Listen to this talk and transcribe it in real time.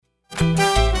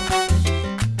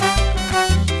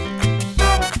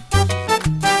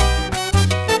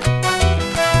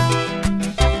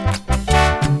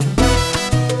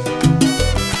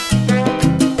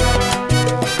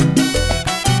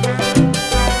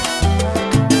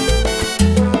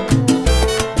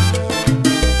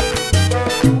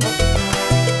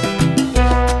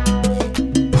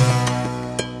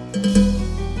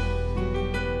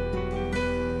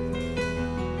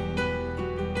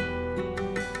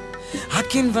¿A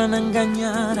quién van a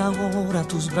engañar ahora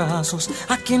tus brazos?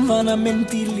 ¿A quién van a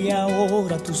mentirle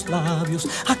ahora tus labios?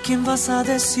 ¿A quién vas a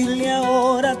decirle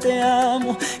ahora te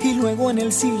amo? Y luego en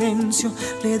el silencio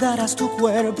le darás tu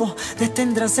cuerpo,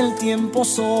 detendrás el tiempo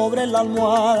sobre la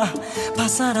almohada.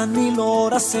 Pasarán 1000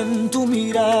 horas en tu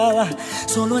mirada,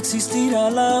 solo existirá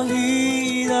la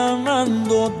vida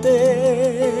amándote.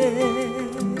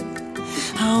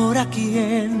 Ahora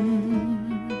quién.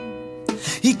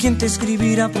 ¿Y quién te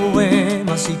escribirá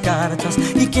poemas y cartas?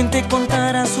 ¿Y quién te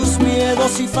contará sus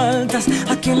miedos y faltas?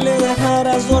 ¿A quién le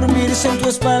dejarás dormirse en tu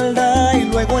espalda? Y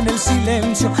luego en el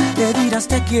silencio le dirás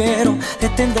te quiero,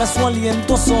 detendrás su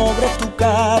aliento sobre tu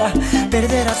cara,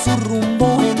 perderás su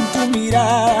rumbo en tu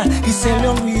mirada y se le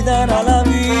olvidará la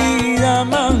vida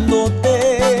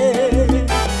amándote.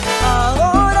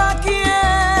 Ahora quién,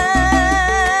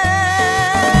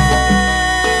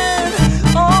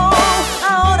 oh,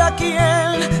 ahora quién.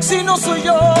 Si no soy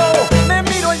yo, me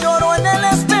miro y lloro en el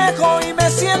espejo y me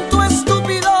siento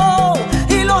estúpido,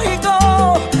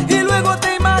 ilógico. Y luego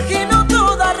te imagino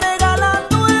toda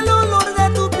regalando el olor de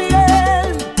tu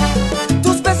piel,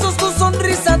 tus besos, tu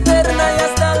sonrisa eterna y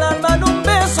hasta el alma en un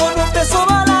beso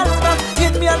va al alma. Y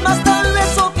en mi alma está el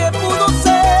beso que pudo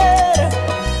ser.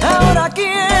 Ahora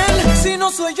quién, si no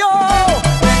soy yo,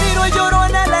 me miro y lloro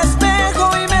en el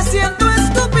espejo y me siento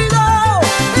estúpido,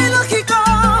 ilógico.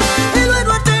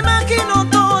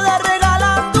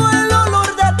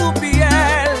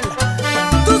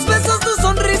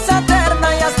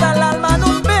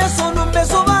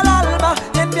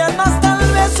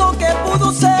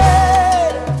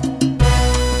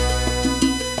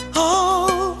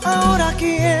 Oh, ahora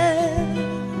quién.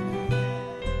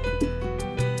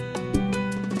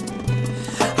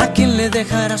 ¿A quién le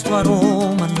dejarás tu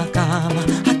aroma en la cama?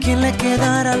 ¿A quién le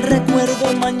quedará el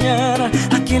recuerdo mañana?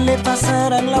 ¿A quién le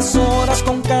pasarán las horas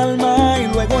con calma? Y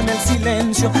luego en el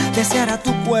silencio deseará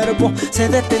tu cuerpo, se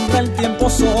detendrá el tiempo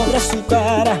sobre su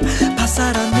cara.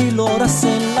 Pasarán 1000 horas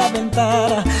en la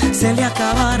ventana, se le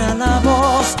acabará la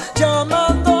voz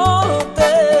llamándote.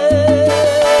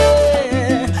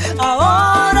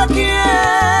 Ahora quién.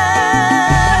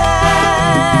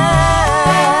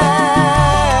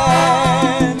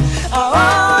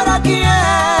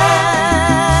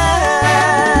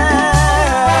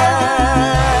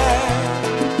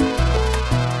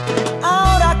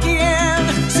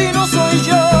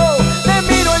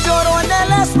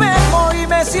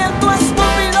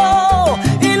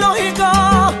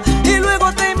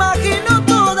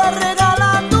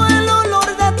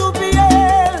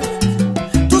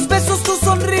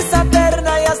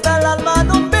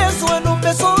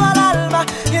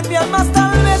 Más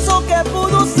tal beso que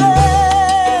pudo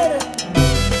ser.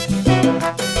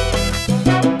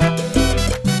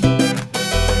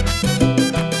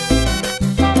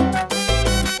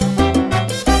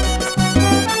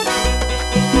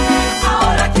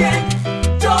 Ahora quién,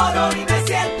 lloro y me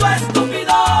siento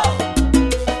estúpido.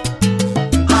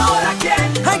 Ahora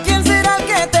quién, ay, quién será el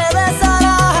que te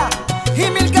besará y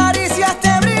 1000 caricias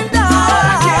te brindará.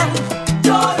 Ahora quién,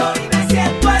 lloro y me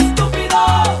siento estúpido.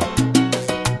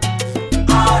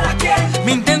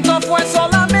 Mi intento fue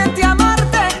solamente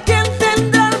amarte. ¿Quién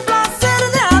tendrá el placer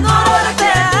de adorarte? Ahora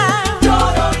quién,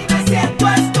 lloro y me siento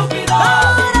estúpido.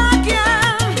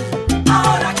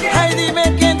 Ahora quién, ay, dime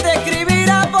quién te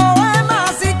escribirá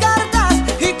poemas y cartas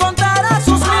y contará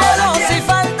sus miedos y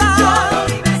faltas. Lloro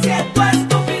y me siento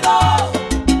estúpido.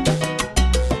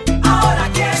 Ahora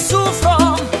quién,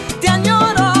 sufro, te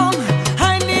añoro.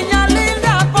 Ay, niña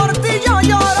linda, por ti yo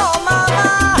lloro,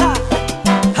 mamá.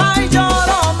 Ay,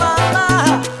 lloro,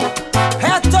 mamá.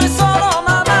 Estoy solo,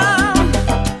 mamá.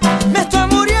 Me estoy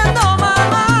muriendo,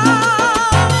 mamá.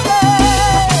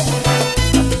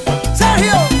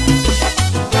 Sergio.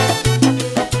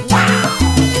 Wow.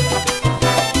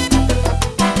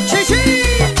 Chichi.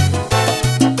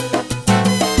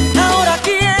 Ahora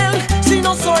quién, si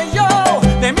no soy yo,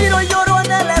 me miro y lloro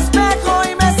en el espejo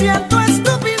y me siento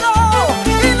estúpido,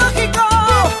 ilógico.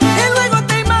 Y luego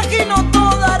te imagino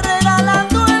toda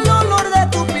regalando el olor de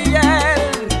tu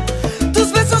piel,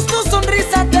 tus besos, tu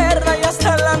sonrisa eterna y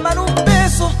hasta el alma en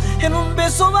un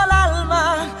beso va al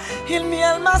alma. Y en mi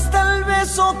alma está el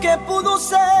beso que pudo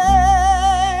ser.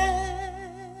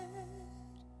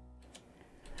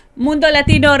 Mundo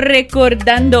Latino,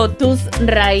 recordando tus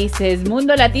raíces.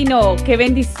 Mundo Latino, qué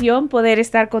bendición poder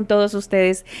estar con todos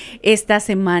ustedes esta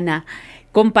semana,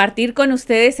 compartir con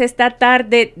ustedes esta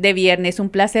tarde de viernes. Un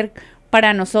placer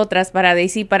para nosotras, para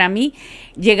Daisy y para mí,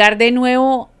 llegar de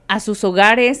nuevo a sus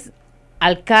hogares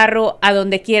al carro, a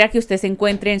donde quiera que usted se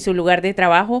encuentre en su lugar de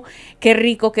trabajo. Qué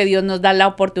rico que Dios nos da la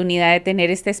oportunidad de tener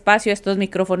este espacio, estos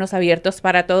micrófonos abiertos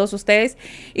para todos ustedes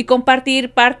y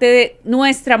compartir parte de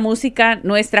nuestra música,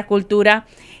 nuestra cultura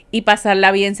y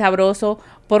pasarla bien sabroso,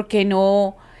 porque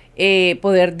no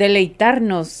poder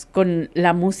deleitarnos con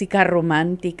la música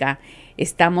romántica.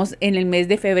 Estamos en el mes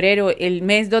de febrero, el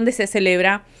mes donde se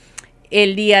celebra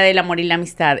el Día del Amor y la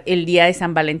Amistad, el Día de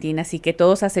San Valentín, así que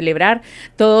todos a celebrar,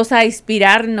 todos a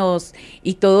inspirarnos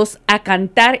y todos a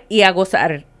cantar y a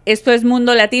gozar. Esto es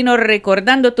Mundo Latino,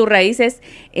 recordando tus raíces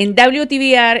en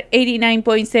WTBR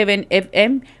 89.7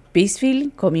 FM,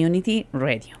 Peacefield Community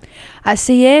Radio.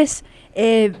 Así es,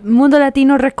 Mundo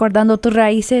Latino, recordando tus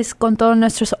raíces con todos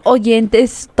nuestros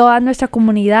oyentes, toda nuestra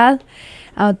comunidad,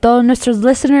 todos nuestros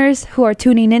listeners who are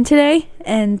tuning in today.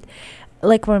 And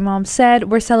like my mom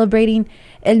said, we're celebrating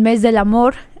El Mes del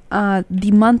Amor,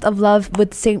 the month of love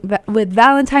with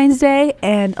Valentine's Day,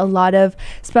 and a lot of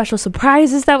special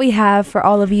surprises that we have for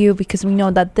all of you, because we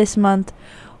know that this month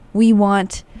we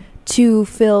want to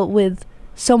fill with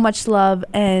so much love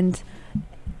and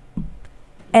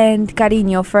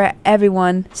cariño for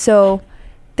everyone. So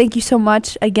thank you so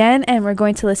much again, and we're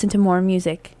going to listen to more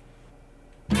music.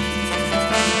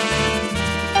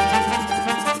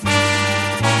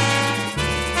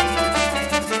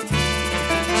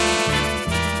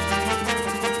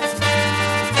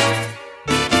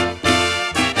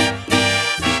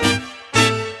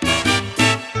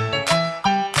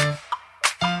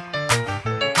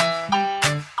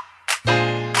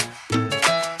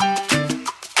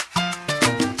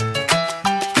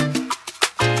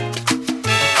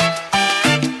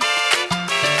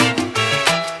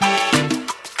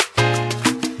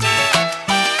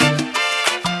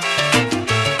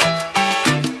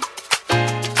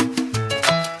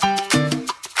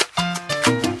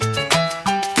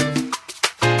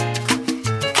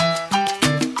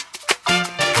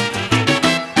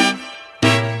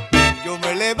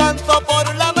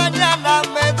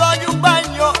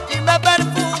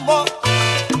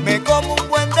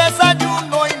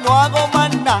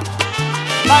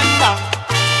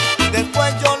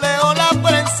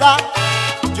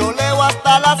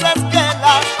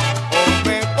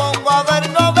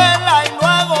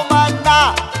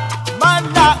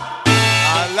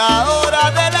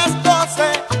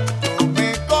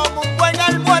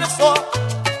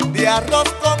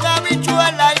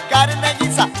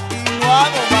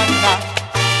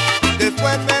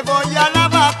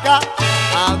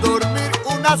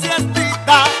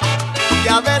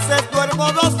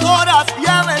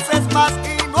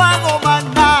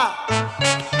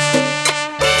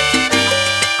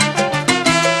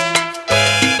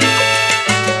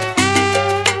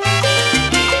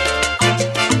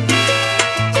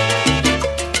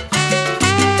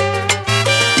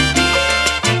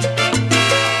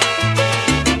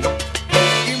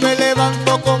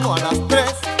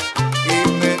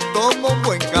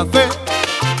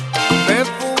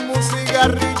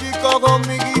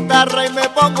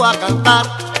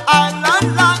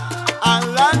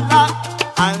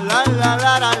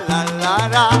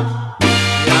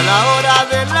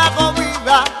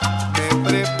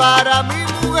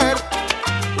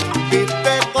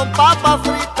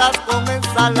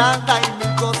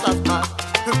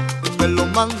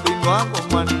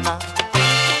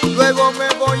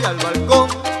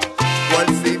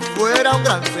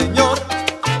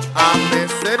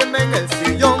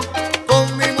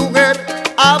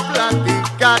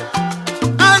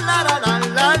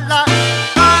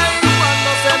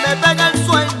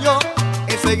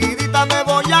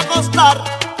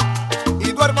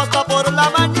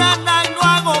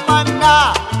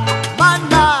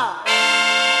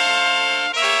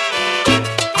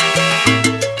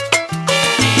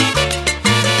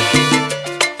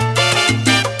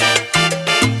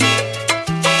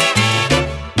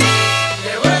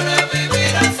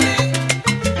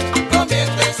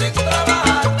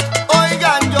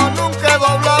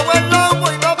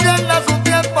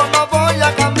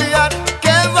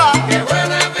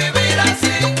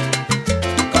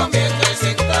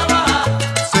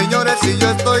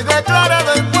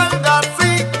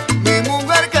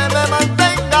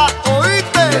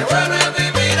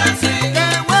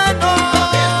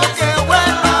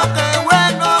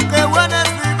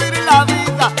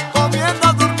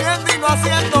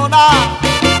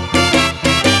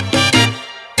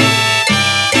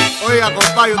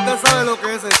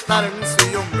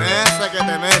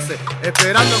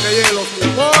 Esperando que lleguen los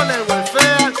cupones, el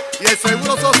welfare y el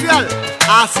seguro social.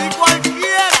 Así cualquiera.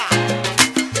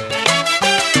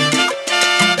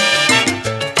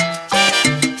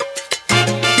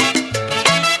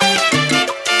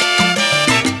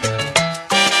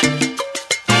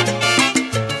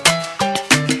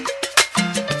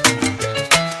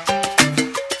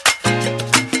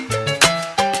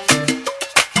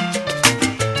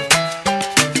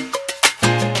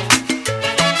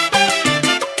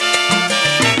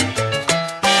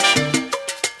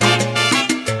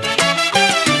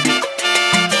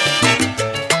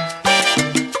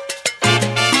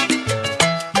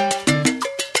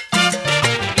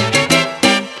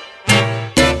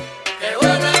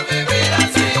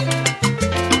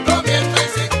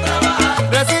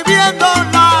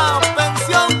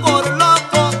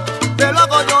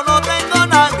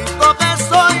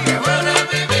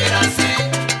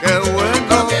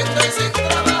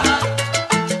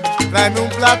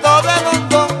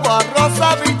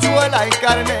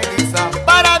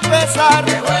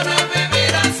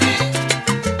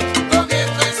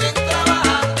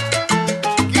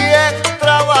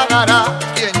 hará.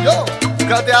 ¿Quién? Yo.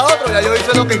 Búscate a otro, ya yo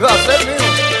hice lo que iba a hacer, mijo.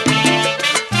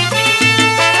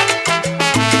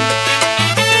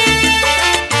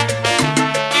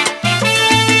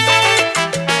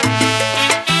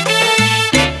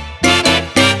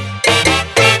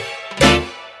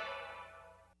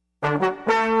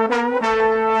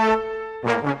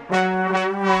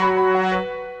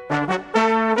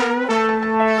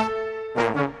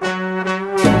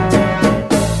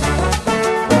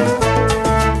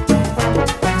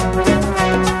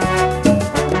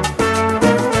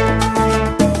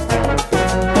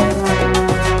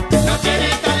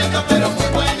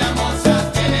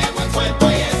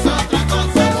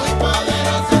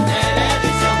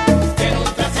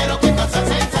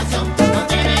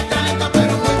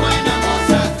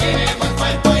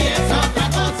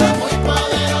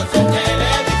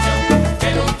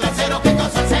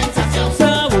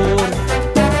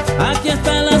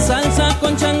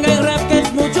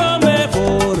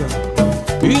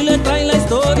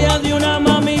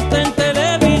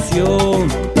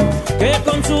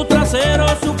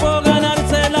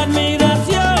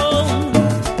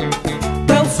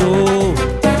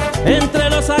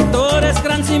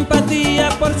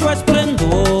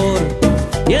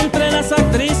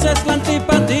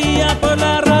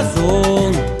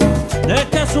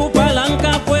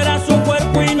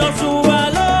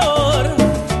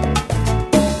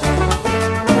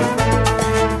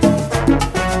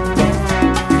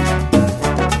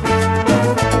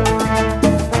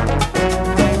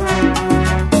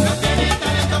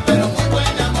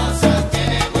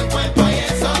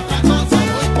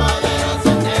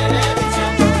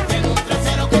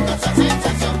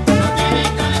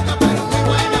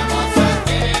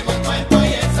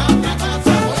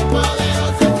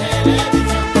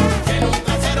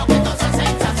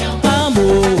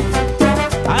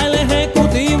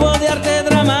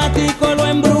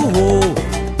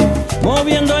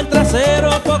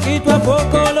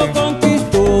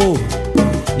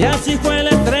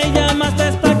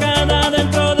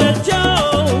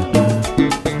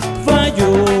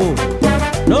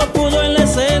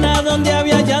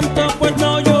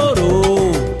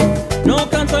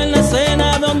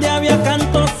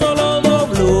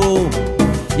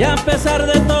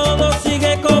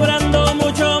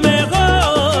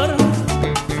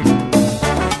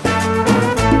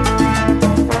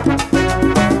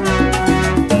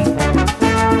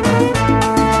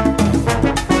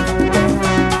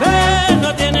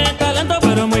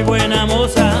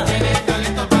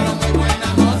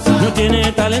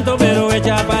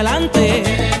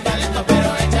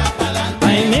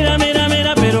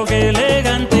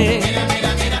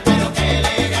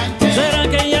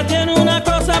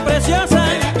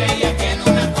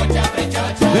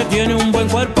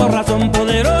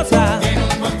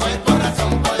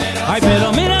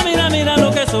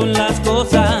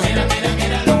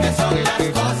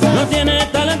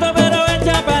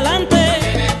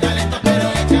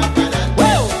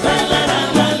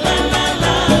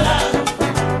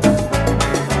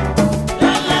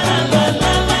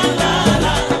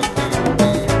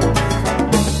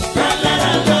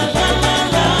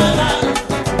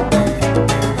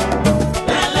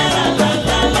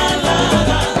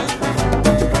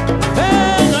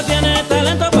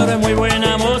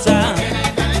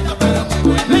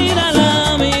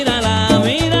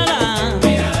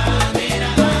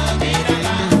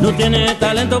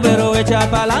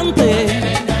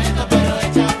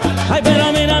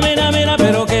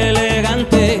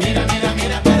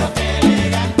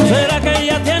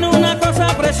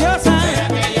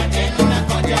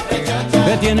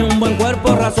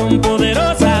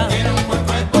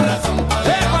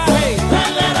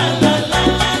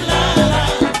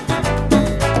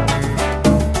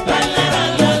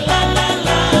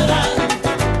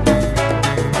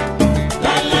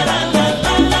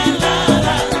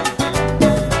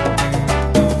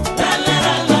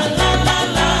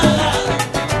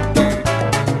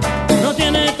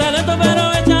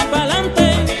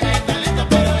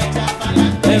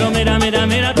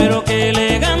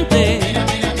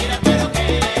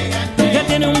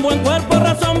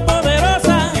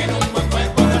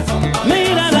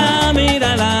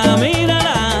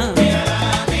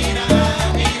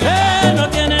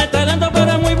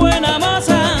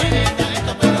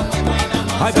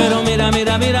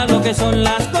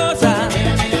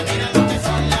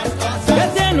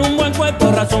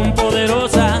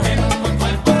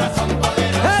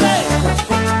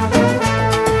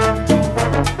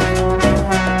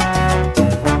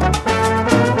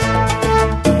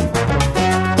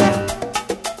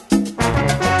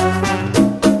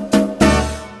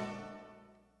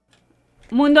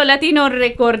 Mundo Latino,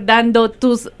 recordando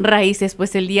tus raíces.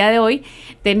 Pues el día de hoy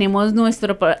tenemos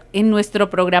en nuestro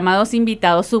programa dos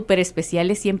invitados súper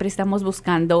especiales. Siempre estamos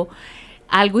buscando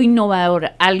algo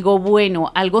innovador, algo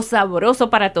bueno, algo sabroso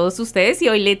para todos ustedes. Y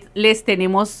hoy les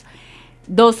tenemos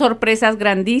dos sorpresas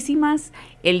grandísimas.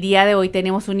 El día de hoy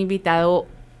tenemos un invitado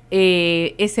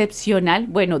excepcional,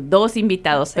 bueno, dos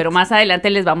invitados, pero más adelante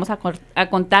les vamos a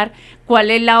contar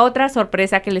cuál es la otra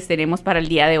sorpresa que les tenemos para el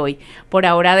día de hoy. Por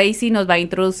ahora Daisy nos va a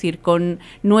introducir con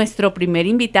nuestro primer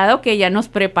invitado, que ella nos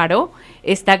preparó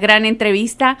esta gran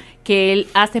entrevista, que él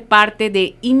hace parte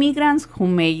de Immigrants Who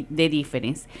Made the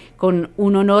Difference, con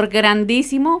un honor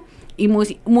grandísimo. Y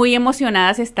muy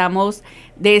emocionadas estamos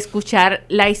de escuchar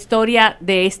la historia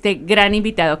de este gran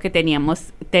invitado que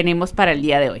tenemos para el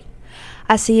día de hoy.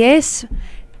 Así es,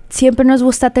 siempre nos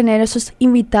gusta tener esos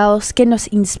invitados que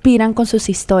nos inspiran con sus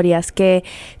historias, que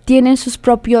tienen sus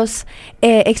propias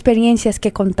experiencias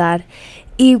que contar.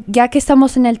 Y ya que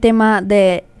estamos en el tema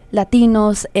de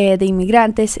latinos, de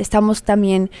inmigrantes, estamos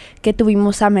también que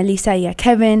tuvimos a Melissa y a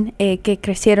Kevin, que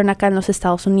crecieron acá en los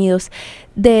Estados Unidos,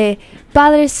 de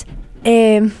padres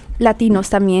latinos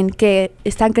también que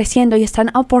están creciendo y están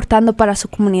aportando para su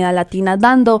comunidad latina,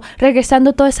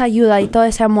 regresando toda esa ayuda y todo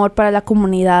ese amor para la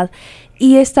comunidad.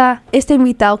 Y este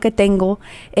invitado que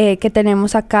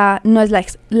tenemos acá no es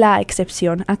la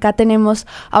excepción. Acá tenemos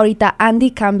ahorita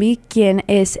Andy Camby, quien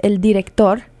es el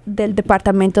director del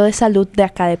Departamento de Salud de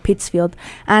acá de Pittsfield.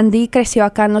 Andy creció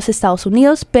acá en los Estados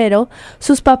Unidos, pero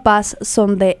sus papás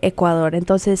son de Ecuador.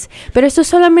 Entonces, pero esto es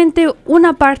solamente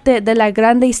una parte de la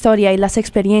grande historia y las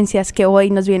experiencias que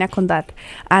hoy nos viene a contar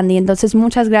Andy. Entonces,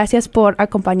 muchas gracias por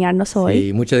acompañarnos hoy.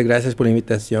 Sí, muchas gracias por la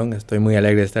invitación. Estoy muy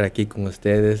alegre de estar aquí con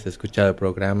ustedes, he escuchado el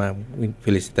programa.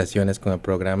 Felicitaciones con el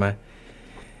programa.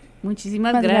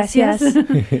 Muchísimas gracias.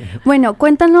 Bueno,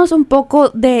 cuéntanos un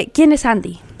poco de quién es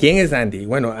Andy. ¿Quién es Andy?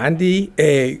 Bueno, Andy,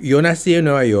 yo nací en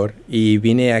Nueva York y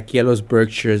vine aquí a los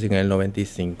Berkshires en el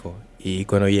 95. Y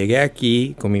cuando llegué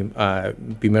aquí,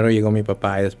 primero llegó mi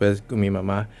papá y después con mi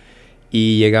mamá.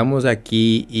 Y llegamos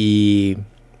aquí y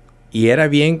era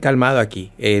bien calmado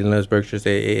aquí en los Berkshires.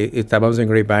 Estábamos en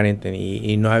Great Barrington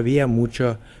y no había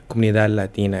mucha comunidad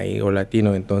latina o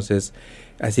latino, entonces...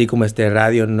 Así como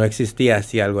radio no existía,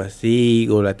 así algo así,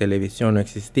 o la televisión no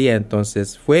existía,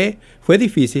 entonces fue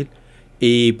difícil.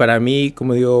 Y para mí,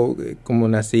 como digo, como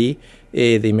nací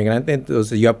de inmigrante,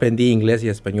 entonces yo aprendí inglés y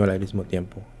español al mismo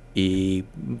tiempo. Y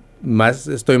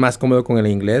estoy más cómodo con el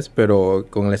inglés, pero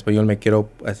con el español me quiero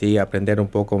así aprender un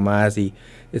poco más y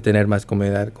tener más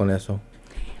comodidad con eso.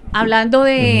 Hablando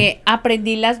de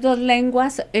aprendí las dos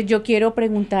lenguas, yo quiero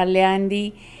preguntarle a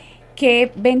Andy,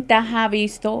 ¿qué ventaja ha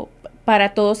visto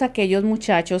para todos aquellos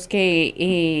muchachos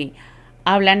que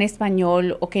hablan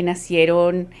español o que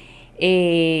nacieron,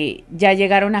 ya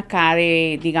llegaron acá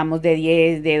de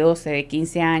 10, de 12, de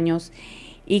 15 años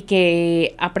y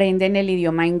que aprenden el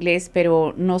idioma inglés,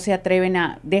 pero no se atreven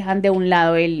dejan de un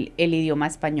lado el idioma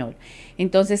español?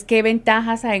 Entonces, ¿qué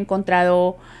ventajas ha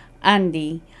encontrado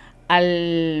Andy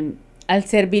al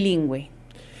ser bilingüe?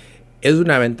 Es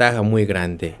una ventaja muy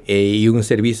grande y un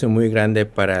servicio muy grande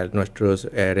para nuestros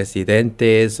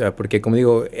residentes, porque como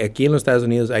digo, aquí en los Estados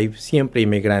Unidos hay siempre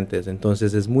inmigrantes,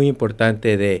 entonces es muy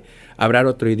importante de hablar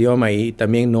otro idioma y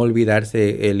también no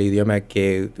olvidarse el idioma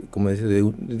que, como dice,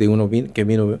 de uno que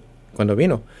vino cuando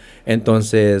vino.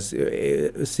 Entonces,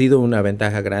 ha sido una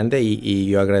ventaja grande y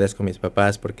yo agradezco a mis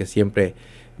papás porque siempre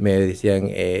me decían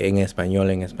en español.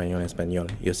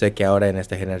 Yo sé que ahora en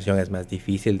esta generación es más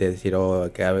difícil de decir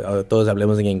que todos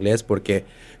hablemos en inglés porque,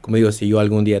 como digo, si yo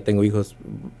algún día tengo hijos,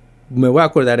 me voy a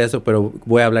acordar eso, pero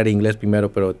voy a hablar inglés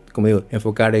primero, pero como digo,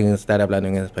 enfocar en estar hablando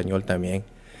en español también.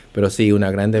 Pero sí,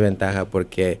 una grande ventaja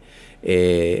porque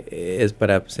es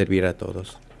para servir a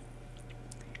todos.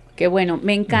 Qué bueno,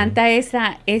 me encanta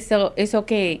eso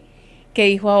que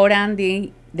dijo ahora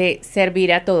Andy, de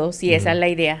servir a todos, y esa es la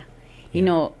idea. Y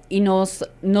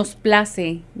nos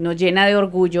place, nos llena de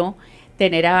orgullo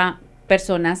tener a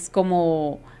personas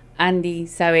como Andy,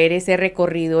 saber ese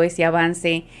recorrido, ese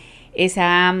avance,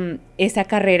 esa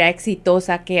carrera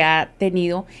exitosa que ha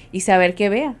tenido, y saber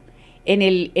que en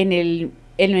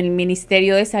el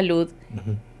Ministerio de Salud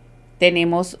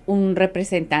tenemos un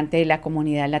representante de la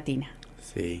comunidad latina.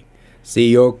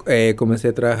 Sí, yo comencé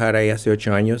a trabajar ahí hace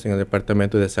 8 años en el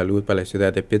Departamento de Salud para la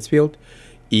ciudad de Pittsfield,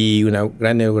 y una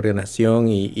gran organización,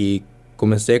 y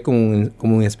comencé como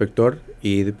un inspector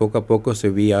y de poco a poco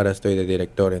subí, ahora estoy de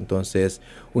director. Entonces,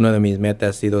 una de mis metas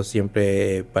ha sido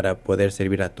siempre para poder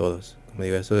servir a todos. Como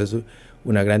digo, eso es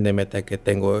una grande meta que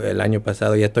tengo. El año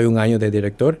pasado ya estoy un año de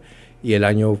director y el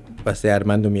año pasé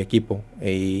armando mi equipo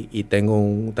y tengo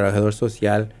un trabajador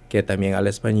social que también habla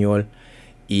español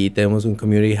y tenemos un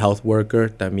community health worker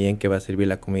también que va a servir a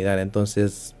la comunidad.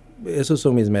 Entonces, esos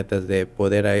son mis metas de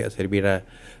poder servir a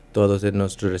todos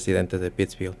nuestros residentes de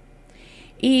Pittsfield.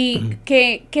 ¿Y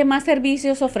qué más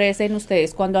servicios ofrecen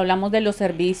ustedes cuando hablamos de los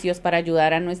servicios para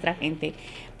ayudar a nuestra gente?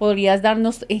 ¿Podrías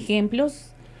darnos ejemplos?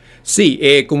 Sí,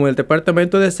 como el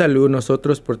Departamento de Salud,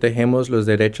 nosotros protegemos los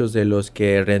derechos de los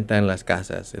que rentan las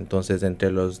casas. Entonces, entre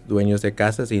los dueños de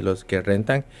casas y los que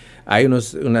rentan, hay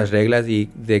unas reglas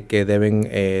de que deben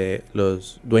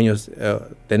los dueños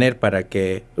tener para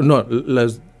que... No,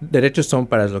 los derechos son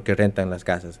para los que rentan las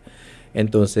casas.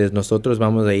 Entonces, nosotros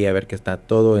vamos ahí a ver que está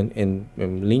todo en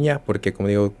línea, porque como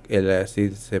digo,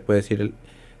 así se puede decir,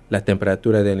 la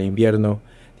temperatura del invierno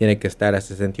tiene que estar a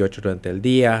 68 durante el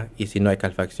día, y si no hay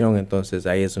calefacción, entonces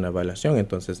ahí es una evaluación.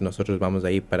 Entonces nosotros vamos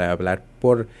ahí para hablar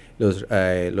por los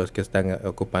que están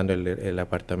ocupando el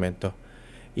apartamento.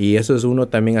 Y eso es uno.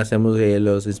 También hacemos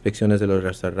las inspecciones de los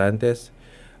restaurantes,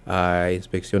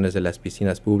 inspecciones de las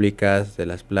piscinas públicas, de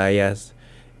las playas,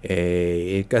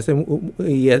 y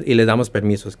les damos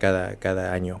permisos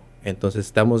cada año. Entonces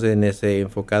estamos en ese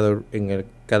enfocado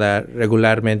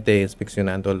regularmente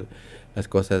inspeccionando las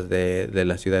cosas de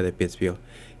la ciudad de Pittsfield.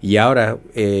 Y ahora,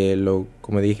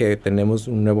 como dije, tenemos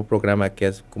un nuevo programa que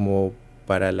es como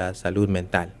para la salud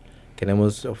mental.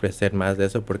 Queremos ofrecer más de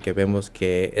eso porque vemos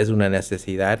que es una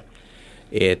necesidad.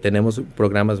 Tenemos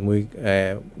programas muy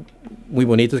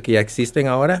bonitos que ya existen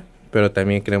ahora, pero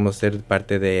también queremos ser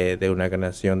parte de una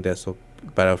organización de eso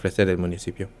para ofrecer el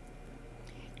municipio.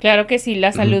 Claro que sí,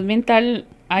 la salud mental,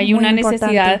 hay Muy una importante.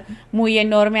 necesidad muy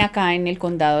enorme acá en el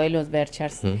condado de los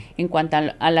Berkshires en cuanto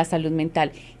a la salud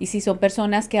mental. Y si son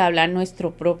personas que hablan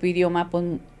nuestro propio idioma,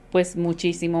 pues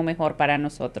muchísimo mejor para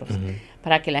nosotros,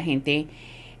 para que la gente...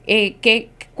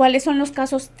 ¿Cuáles son los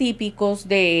casos típicos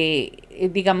de,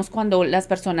 digamos, cuando las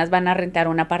personas van a rentar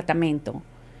un apartamento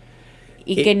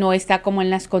y que no está como en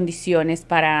las condiciones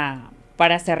para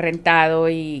ser rentado?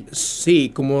 Y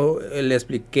sí, como le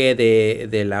expliqué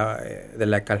de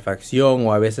la calefacción,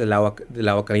 o a veces el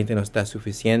agua caliente no está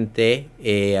suficiente,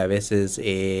 a veces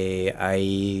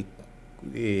hay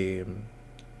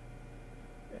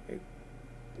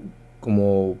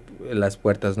como las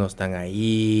puertas no están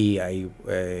ahí, hay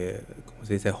 ¿cómo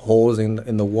se dice? Holes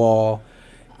in the wall.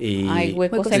 Y hay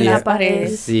huecos huecos en en las las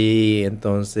paredes. sí,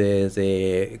 entonces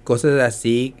cosas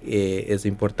así es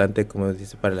importante, como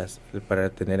dice, para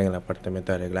tener en el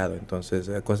apartamento arreglado.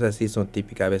 Entonces cosas así son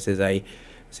típicas. A veces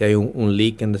si hay un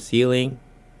leak in the ceiling,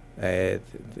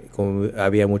 como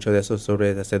había mucho de eso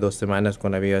hace 2 semanas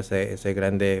cuando había ese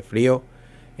grande frío.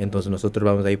 Entonces nosotros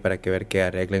vamos ahí para ver que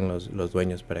arreglen los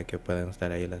dueños para que puedan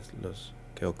estar ahí los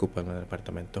que ocupan el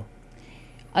apartamento.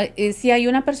 Si hay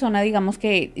una persona, digamos,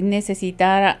 que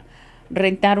necesita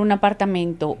rentar un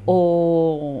apartamento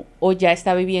o ya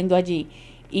está viviendo allí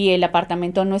y el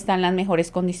apartamento no está en las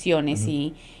mejores condiciones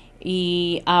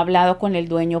y ha hablado con el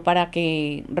dueño para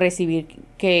que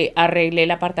arregle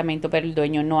el apartamento, pero el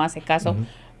dueño no hace caso,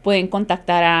 pueden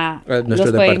contactar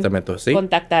nuestro departamento, sí.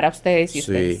 Contactar a ustedes y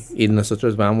sí. ustedes. Y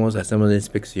nosotros hacemos la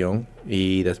inspección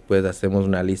y después hacemos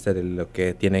una lista de lo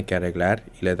que tienen que arreglar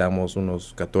y le damos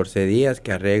unos 14 días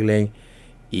que arreglen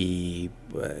y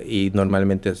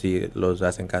normalmente así los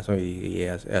hacen caso y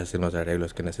hacen los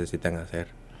arreglos que necesitan hacer.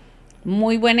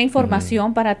 Muy buena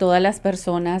información para todas las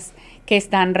personas que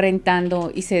están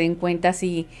rentando y se den cuenta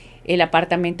si el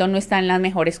apartamento no está en las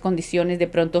mejores condiciones. De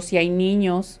pronto si hay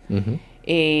niños,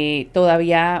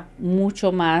 todavía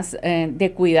mucho más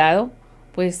de cuidado,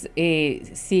 pues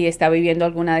si está viviendo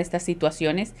alguna de estas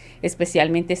situaciones,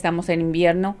 especialmente estamos en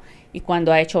invierno y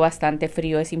cuando ha hecho bastante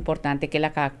frío es importante que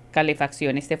la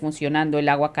calefacción esté funcionando, el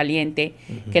agua caliente,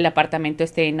 que el apartamento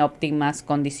esté en óptimas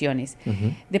condiciones.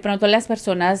 De pronto las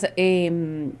personas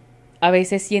a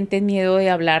veces sienten miedo de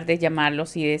hablar, de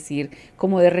llamarlos y decir,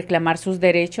 como de reclamar sus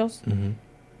derechos.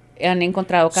 ¿Han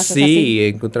encontrado casos así? Sí,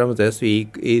 encontramos eso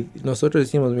y nosotros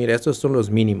decimos, mira, estos son los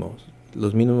mínimos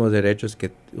derechos que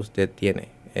usted tiene.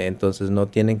 Entonces no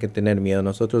tienen que tener miedo.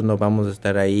 Nosotros no vamos a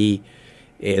estar ahí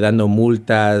dando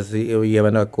multas o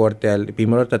llevando a corte.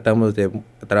 Primero tratamos de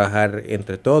trabajar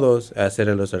entre todos a hacer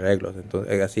los arreglos.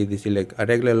 Entonces así decirle,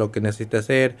 arregle lo que necesita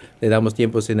hacer, le damos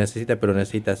tiempo si necesita, pero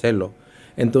necesita hacerlo.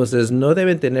 Entonces no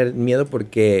deben tener miedo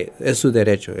porque es su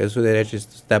derecho,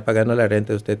 está pagando la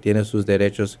renta, usted tiene sus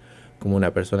derechos como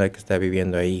una persona que está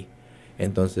viviendo ahí.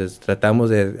 Entonces tratamos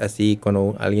de, así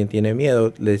cuando alguien tiene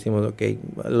miedo, le decimos, ok,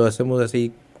 lo hacemos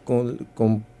así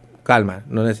con calma,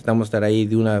 no necesitamos estar ahí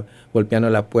golpeando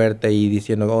la puerta y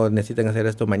diciendo, oh, necesitan hacer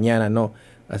esto mañana, no,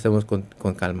 hacemos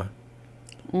con calma.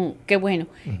 Qué bueno.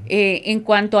 En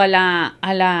cuanto a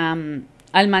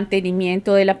al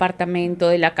mantenimiento del apartamento,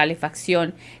 de la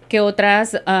calefacción, ¿qué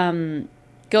otros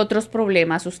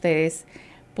problemas ustedes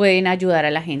pueden ayudar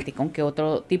a la gente? ¿Con qué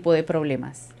otro tipo de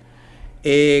problemas?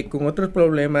 Con otros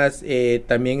problemas,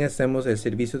 también hacemos el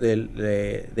servicio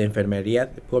de enfermería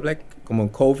pública, como en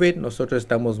COVID. Nosotros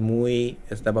estábamos muy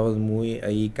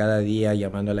ahí cada día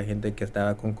llamando a la gente que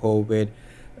estaba con COVID,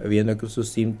 viendo con sus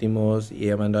síntomas y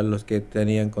llamando a los que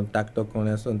tenían contacto con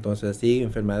eso. Entonces, así,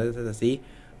 enfermedades así,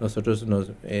 nosotros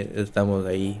estamos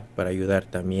ahí para ayudar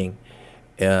también.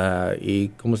 Y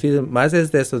como si más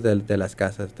es de eso de las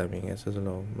casas también, eso es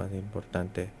lo más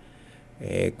importante.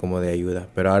 Como de ayuda,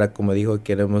 pero ahora, como dijo,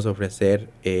 queremos ofrecer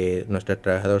nuestro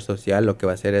trabajador social, lo que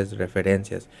va a hacer es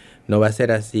referencias, no va a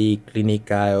ser así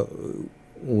clínica,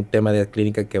 un tema de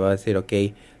clínica que va a decir, ok,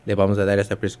 le vamos a dar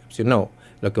esa prescripción. No,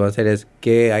 lo que va a hacer es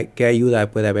qué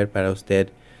ayuda puede haber para usted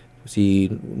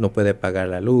si no puede pagar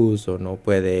la luz o no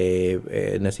puede,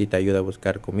 necesita ayuda a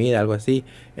buscar comida, algo así.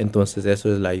 Entonces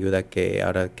eso es la ayuda que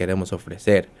ahora queremos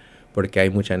ofrecer, porque hay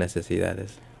muchas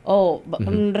necesidades.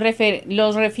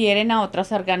 Los refieren a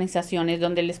otras organizaciones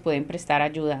donde les pueden prestar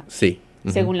ayuda. Sí.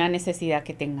 Según la necesidad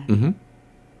que tengan.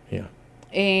 Yeah.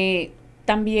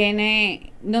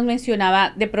 También nos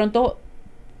mencionaba, de pronto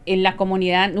en la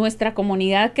comunidad, nuestra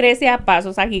comunidad crece a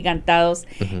pasos agigantados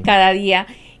cada día,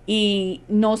 y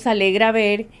nos alegra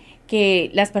ver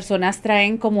que las personas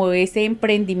traen como ese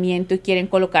emprendimiento y quieren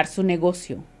colocar su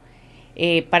negocio.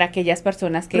 Para aquellas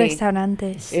personas que...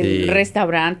 Restaurantes.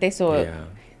 Restaurantes o... Yeah.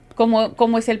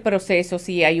 ¿Cómo es el proceso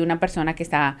si hay una persona que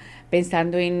está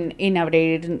pensando en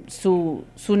abrir su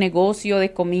negocio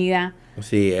de comida?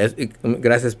 Sí,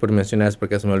 gracias por mencionar,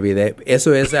 porque se me olvidé.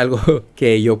 Eso es algo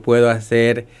que yo puedo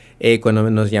hacer cuando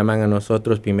nos llaman a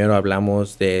nosotros. Primero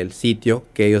hablamos del sitio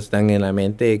que ellos están en la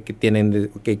mente,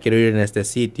 que quiero ir en este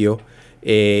sitio.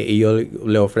 Y yo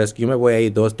le ofrezco, yo me voy a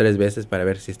ir 2-3 veces para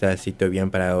ver si está el sitio bien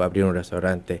para abrir un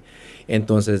restaurante.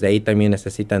 Entonces, de ahí también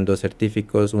necesitan 2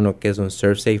 certificados. Uno que es un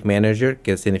ServSafe Manager,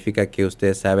 que significa que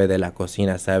usted sabe de la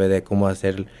cocina, sabe de cómo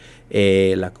hacer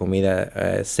la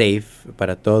comida safe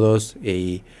para todos,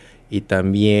 y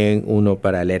también uno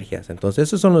para alergias. Entonces,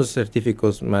 esos son los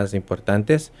certificados más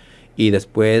importantes. Y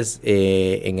después,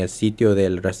 en el sitio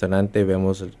del restaurante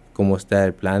vemos cómo está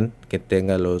el plan, que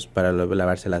tenga para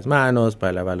lavarse las manos,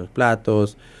 para lavar los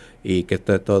platos, y que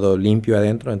esté todo limpio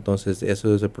adentro. Entonces,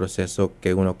 eso es el proceso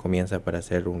que uno comienza para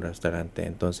hacer un restaurante.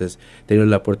 Entonces, tengo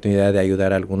la oportunidad de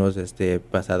ayudar a algunos este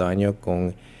pasado año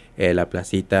con la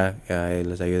placita,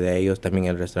 les ayudé a ellos, también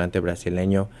el restaurante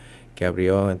brasileño que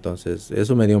abrió. Entonces,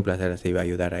 eso me dio un placer así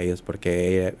ayudar a ellos,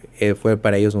 porque fue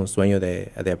para ellos un sueño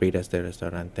de abrir este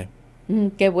restaurante.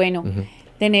 Qué bueno.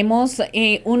 Tenemos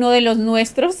uno de los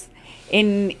nuestros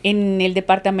en el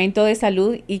Departamento de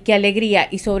Salud, y qué alegría.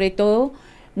 Y sobre todo,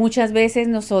 muchas veces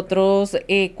nosotros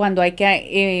cuando hay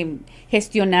que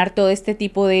gestionar todo este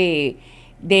tipo de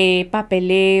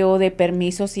papeleo, de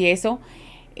permisos y eso,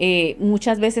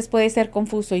 muchas veces puede ser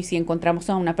confuso, y si encontramos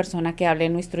a una persona que hable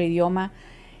nuestro idioma,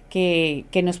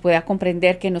 que nos pueda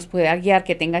comprender, que nos pueda guiar,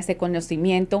 que tenga ese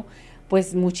conocimiento,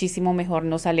 pues muchísimo mejor.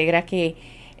 Nos alegra que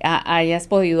hayas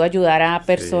podido ayudar a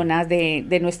personas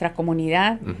de nuestra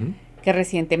comunidad que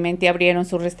recientemente abrieron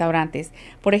sus restaurantes.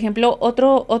 Por ejemplo,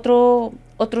 otro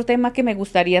tema que me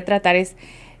gustaría tratar es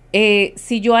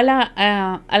si yo a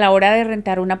la hora de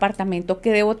rentar un apartamento,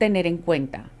 ¿qué debo tener en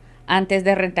cuenta antes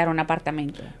de rentar un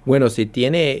apartamento? Bueno, si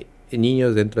tiene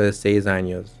niños dentro de 6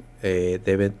 años,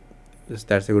 debe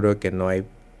estar seguro que no hay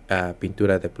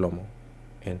pintura de plomo.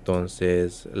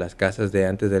 Entonces, las casas de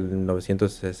antes del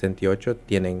 1968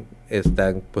 tienen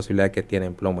esta posibilidad que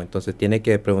tienen plomo. Entonces, tiene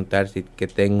que preguntar que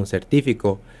tenga un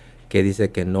certificado que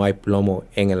dice que no hay plomo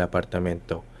en el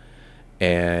apartamento.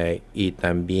 Y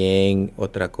también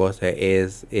otra cosa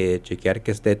es chequear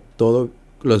que todos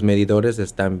los medidores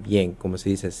están bien. Como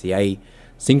se dice, si hay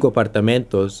 5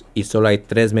 apartamentos y solo hay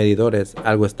 3 medidores,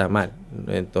 algo está mal.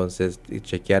 Entonces,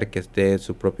 chequear que esté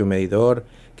su propio medidor,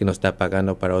 que no está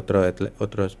pagando para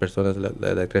otras personas,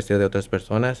 la electricidad de otras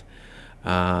personas.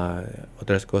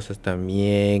 Otras cosas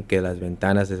también, que las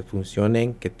ventanas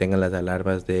funcionen, que tengan las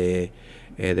alarmas de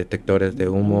detectores de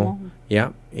humo,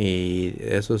 ¿ya? Y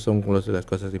esos son las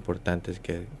cosas importantes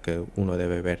que uno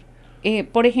debe ver.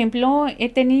 Por ejemplo,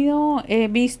 he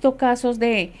visto casos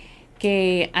de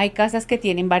que hay casas que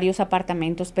tienen varios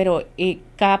apartamentos, pero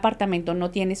cada apartamento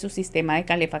no tiene su sistema de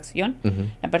calefacción.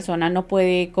 La persona no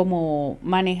puede como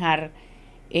manejar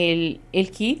el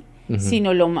kit,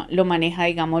 sino lo maneja,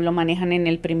 digamos, lo manejan en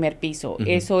el primer piso.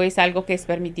 ¿Eso es algo que es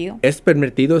permitido? Es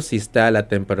permitido si está la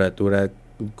temperatura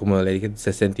como le dije,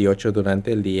 68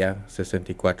 durante el día,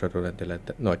 64 durante la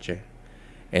noche.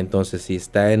 Entonces, si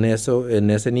está en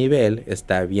ese nivel,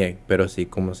 está bien. Pero si,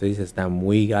 como se dice, está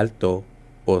muy alto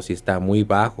o si está muy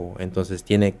bajo, entonces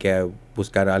tiene que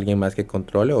buscar a alguien más que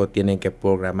controle o tienen que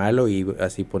programarlo y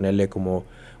así ponerle como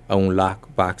a un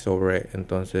lockbox over it.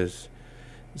 Entonces,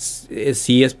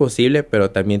 sí es posible,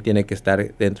 pero también tiene que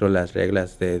estar dentro de las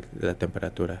reglas de la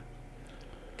temperatura.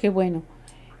 Qué bueno.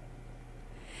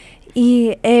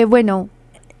 Y bueno,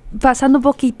 pasando un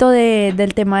poquito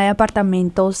del tema de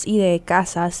apartamentos y de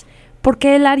casas, ¿por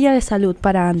qué el área de salud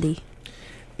para Andy?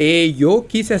 Yo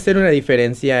quise hacer una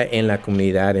diferencia en la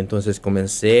comunidad, entonces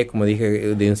comencé, como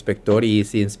dije, de inspector y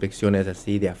hice inspecciones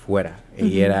así de afuera.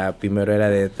 Y primero era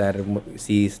de estar,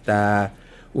 si está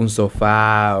un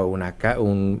sofá o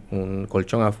un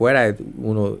colchón afuera,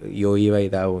 yo iba y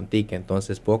daba un ticket.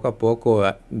 Entonces poco a poco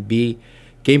vi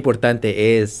qué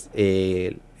importante es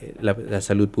la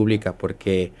salud pública,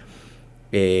 porque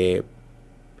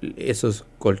esos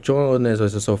colchones o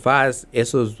esos sofás,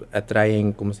 esos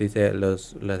atraen, como se dice,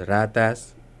 las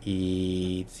ratas,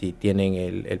 y si tienen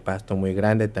el pasto muy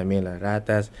grande, también las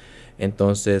ratas.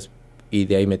 Entonces, y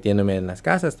de ahí metiéndome en las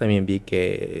casas, también vi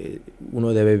que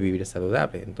uno debe vivir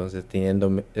saludable. Entonces,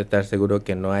 estar seguro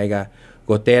que no haya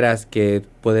goteras que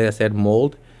puede hacer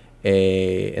mold.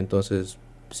 Entonces,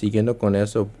 siguiendo con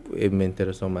eso, me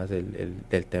interesó más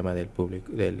del tema de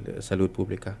salud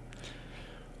pública.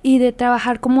 Y de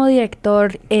trabajar como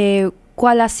director,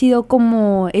 ¿cuál ha sido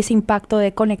como ese impacto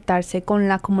de conectarse con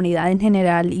la comunidad en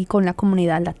general y con la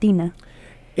comunidad latina?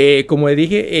 Como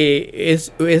dije,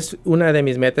 es una de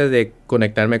mis metas de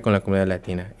conectarme con la comunidad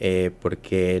latina,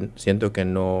 porque siento que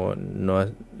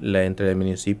entre el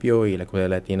municipio y la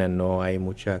comunidad latina no hay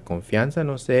mucha confianza,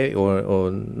 no sé, o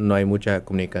no hay mucha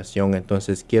comunicación.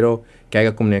 Entonces quiero que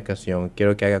haya comunicación,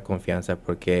 quiero que haya confianza,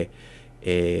 porque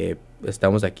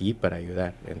estamos aquí para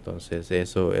ayudar. Entonces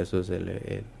eso es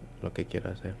lo que quiero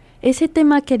hacer. Ese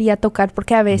tema quería tocar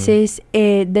porque a veces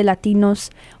de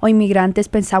latinos o inmigrantes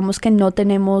pensamos que no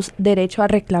tenemos derecho a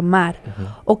reclamar,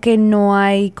 o que no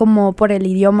hay, como por el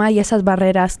idioma y esas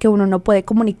barreras, que uno no puede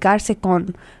comunicarse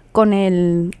con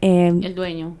el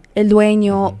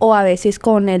dueño o a veces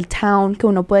con el town, que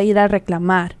uno puede ir a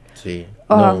reclamar. Sí,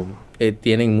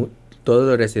 todos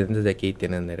los residentes de aquí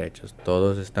tienen derechos.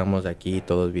 Todos estamos aquí,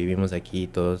 todos vivimos aquí,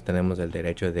 todos tenemos el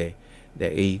derecho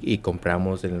y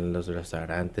compramos en los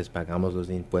restaurantes, pagamos los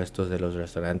impuestos de los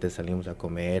restaurantes, salimos a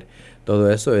comer,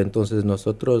 todo eso. Entonces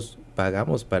nosotros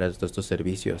pagamos para estos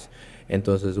servicios.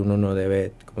 Entonces uno no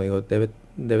debe, como digo,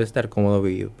 debe estar cómodo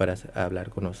para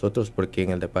hablar con nosotros, porque en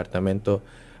el departamento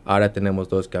ahora tenemos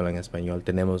 2 que hablan español.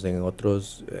 Tenemos en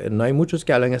otros, no hay muchos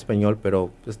que hablan español, pero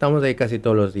estamos ahí casi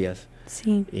todos los días.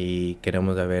 Sí. Y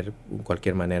queremos ver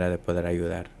cualquier manera de poder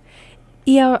ayudar.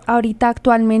 Y ahorita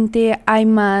actualmente hay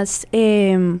más,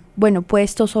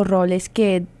 puestos o roles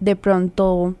que de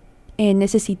pronto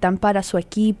necesitan para su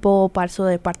equipo, para su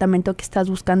departamento que estás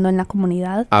buscando en la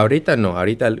comunidad. Ahorita no,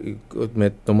 ahorita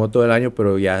me tomó todo el año,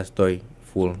 pero ya estoy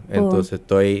full. Entonces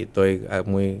estoy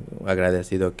muy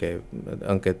agradecido que,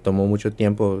 aunque tomó mucho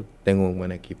tiempo, tengo un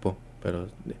buen equipo. Pero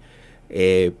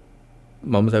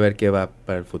vamos a ver qué va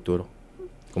para el futuro.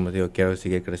 Como digo, quiero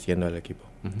seguir creciendo el equipo.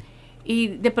 Y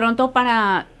de pronto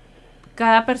para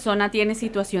cada persona tiene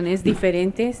situaciones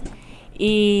diferentes,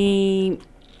 y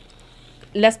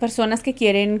las personas que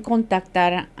quieren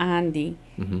contactar a Andy,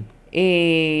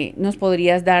 ¿nos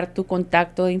podrías dar tu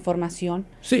contacto de información?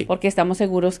 Sí. Porque estamos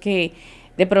seguros que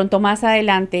de pronto más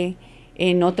adelante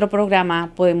en otro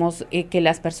programa podemos que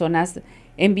las personas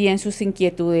envíen sus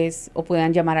inquietudes o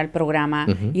puedan llamar al programa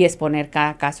y exponer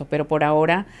cada caso. Pero por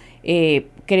ahora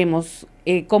queremos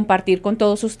compartir con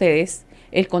todos ustedes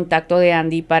el contacto de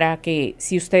Andy, para que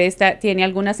si usted tiene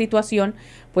alguna situación,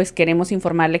 pues queremos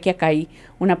informarle que acá hay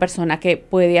una persona que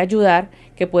puede ayudar,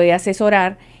 que puede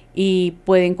asesorar, y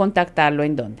pueden contactarlo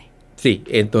 ¿en dónde? Sí,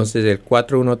 entonces el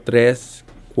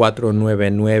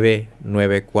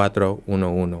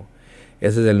 413-499-9411.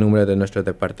 Ese es el número de nuestro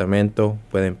departamento.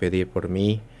 Pueden pedir por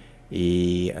mí.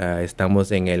 Y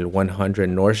estamos en el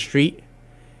 100 North Street,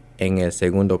 en el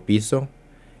segundo piso.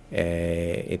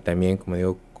 Y también, como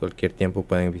digo, cualquier tiempo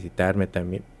pueden visitarme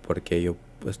también, porque yo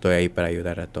estoy ahí para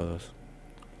ayudar a todos.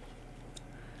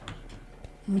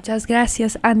 Muchas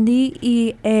gracias, Andy.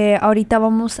 Y ahorita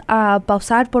vamos a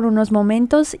pausar por unos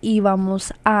momentos y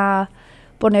vamos a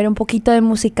poner un poquito de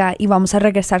música y vamos a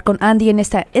regresar con Andy en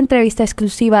esta entrevista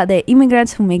exclusiva de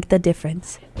Immigrants Who Make the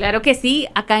Difference. Claro que sí,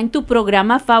 acá en tu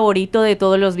programa favorito de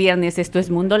todos los viernes. Esto es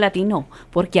Mundo Latino,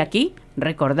 porque aquí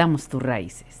recordamos tus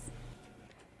raíces.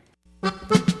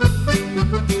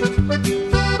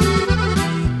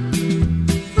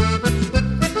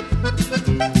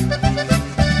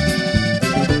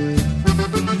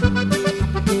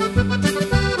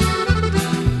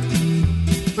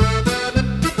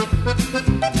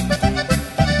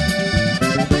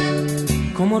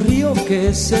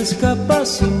 que se escapa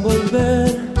sin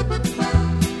volver,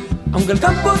 aunque el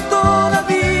campo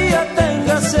todavía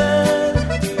tenga sed.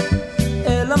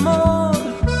 El amor,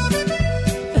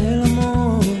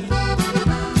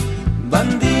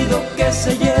 bandido que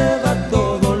se lleva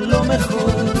todo lo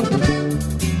mejor,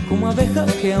 como abeja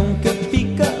que aunque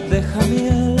pica deja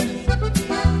miel,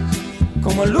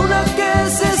 como luna que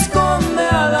se esconde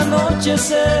al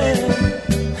anochecer.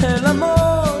 El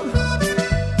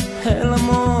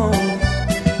amor,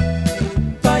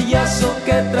 payaso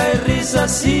que trae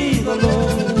risas y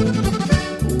dolor.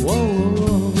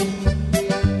 Wow,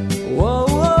 wow,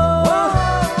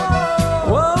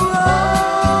 wow,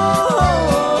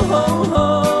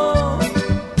 wow.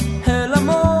 El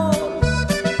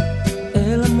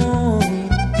amor,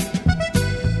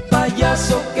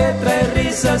 payaso que trae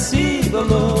risas y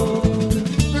dolor.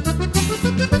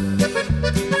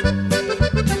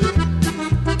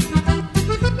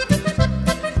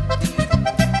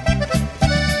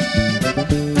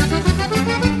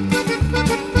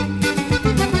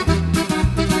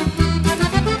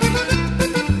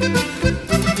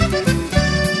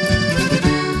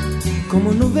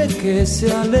 Que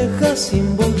se aleja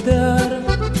sin voltear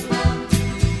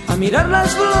a mirar las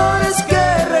flores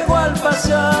que regó al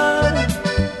pasar.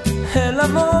 El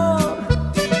amor,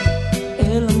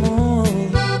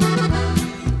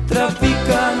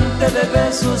 traficante de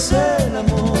besos, el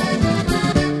amor.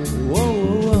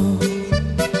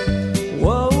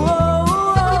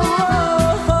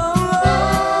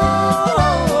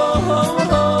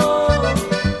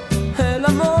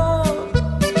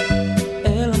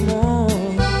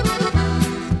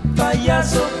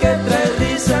 Que trae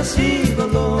risas y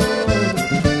dolor.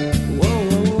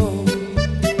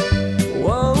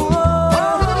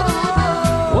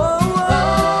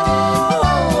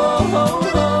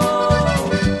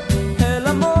 El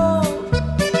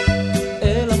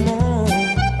amor,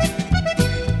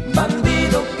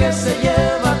 bandido que se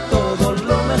lleva todo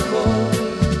lo mejor.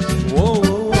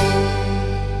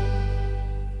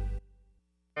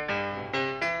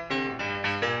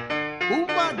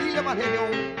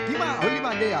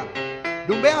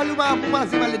 Dumbea luma puma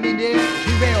si maleminde,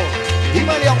 viveo,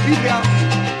 imaleon vivea,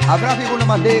 abrafi con la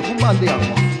mande, kumandea.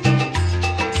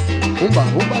 Umba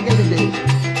gelinde.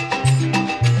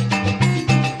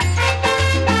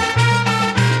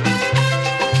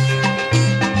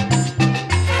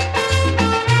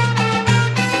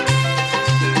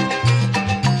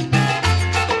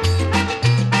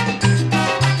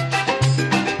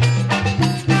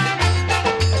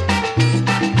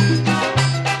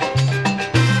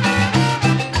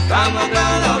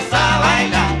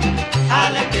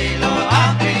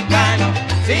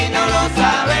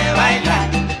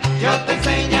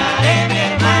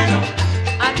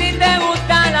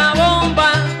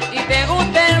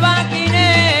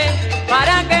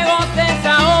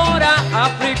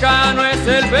 Africano es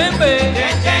el bebé,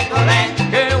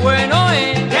 qué bueno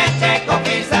es,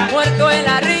 muerto en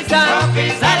la risa,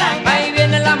 ahí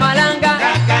viene la malanga,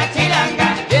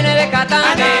 viene de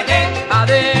Catanga,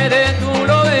 adere tú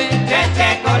lo ves,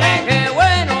 qué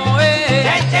bueno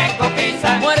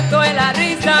es, muerto en la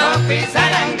risa,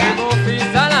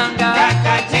 Copizalanga,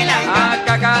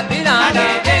 Acacatilanga,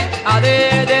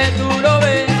 adere tú lo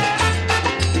ves.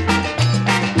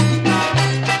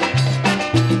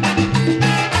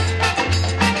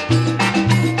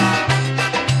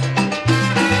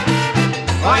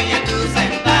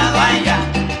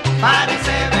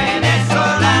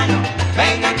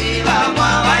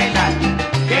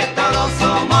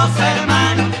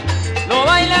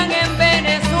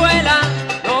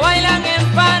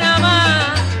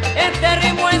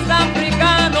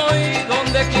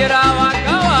 Va a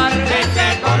acabar.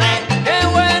 Qué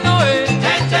bueno es,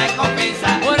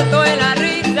 muerto en la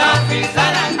risa,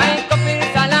 ay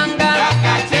Copizalanga,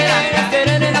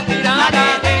 en la pirata,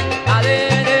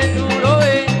 adere tú lo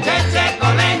ves,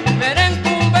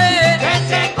 merencumbe,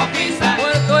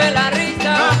 muerto en la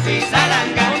risa,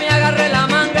 no me agarre la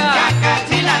manga,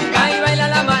 ahí baila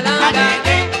la malanga,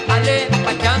 ale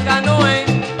pachanga no es.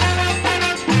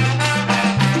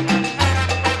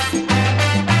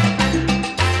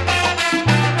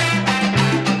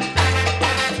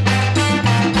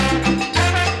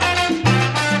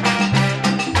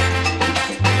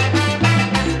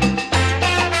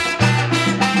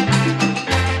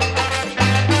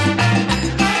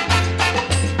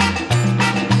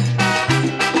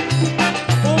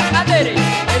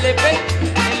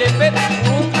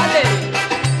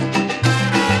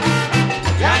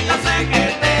 Ya yo sé que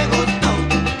te gustó,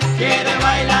 quiere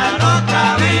bailar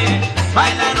otra vez,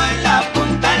 báilalo en la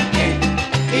punta del pie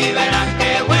y verán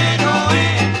qué bueno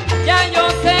es. Ya yo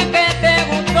sé que te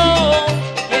gustó,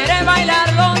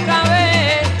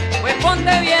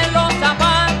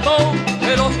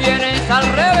 al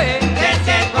revés.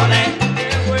 Leche con él, Qué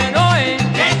bueno es,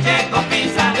 leche con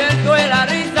pizza, esto es la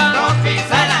risa. con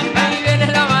pizza langa, Ahí viene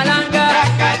la malanga,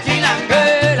 cachilanga,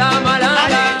 la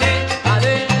malanga.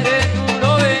 Adere, tú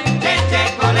lo ves, leche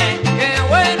con él, qué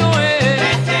bueno es.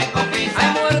 leche con Hay pizza,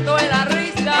 muerto de la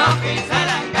risa. con pizza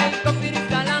langa, Ay,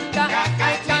 copirita langa, ay,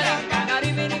 cachilanga,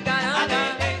 caribini caranga.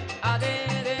 adere,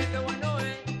 Adere, qué bueno es,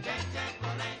 leche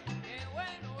con él. qué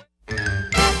bueno es.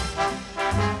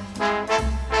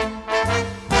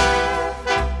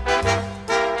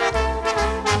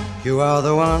 You are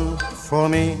the one for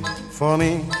me, for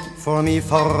me, for me,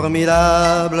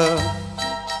 formidable.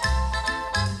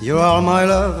 You are my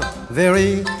love,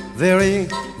 very, very,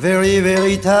 very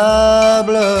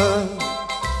véritable.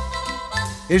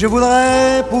 Et je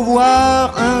voudrais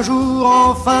pouvoir un jour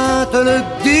enfin te le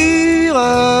dire,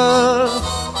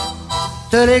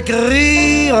 te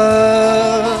l'écrire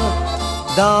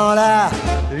dans la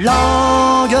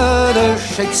langue de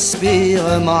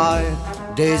Shakespeare, my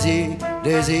Daisy,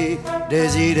 Daisy,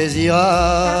 Daisy,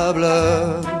 désirable.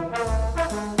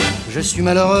 Je suis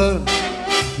malheureux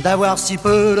d'avoir si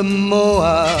peu de mots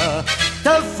à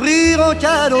t'offrir en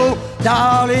cadeau.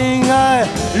 Darling, I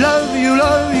love you,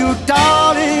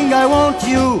 darling, I want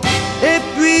you. Et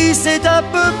puis c'est à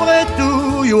peu près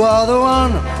tout. You are the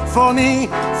one for me,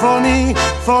 for me,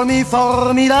 for me,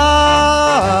 formidable.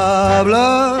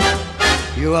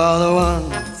 You are the one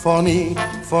for me,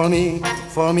 for me,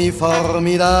 for me,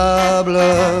 formidable.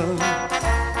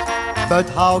 But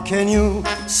how can you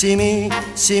see me,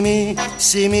 see me,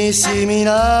 see me, see me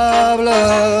minable?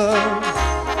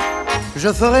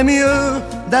 Je ferais mieux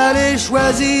d'aller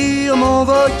choisir mon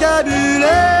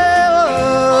vocabulaire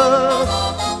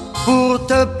pour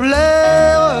te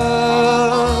plaire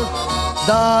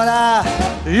dans la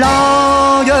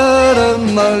langue de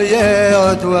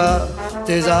Molière. Toi,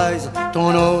 tes eyes,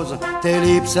 ton nose, tes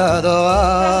lips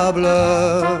adorables.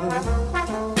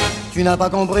 Tu n'as pas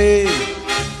compris,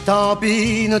 tant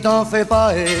pis, ne t'en fais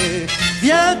pas et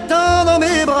viens-t'en dans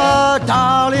mes bras.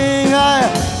 Darling, I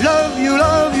love you,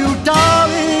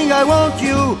 darling, I want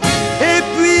you. Et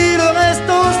puis le reste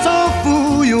on s'en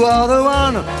fout. You are the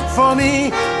one for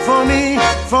me, for me,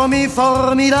 for me,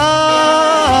 formidable.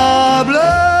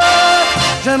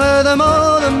 Je me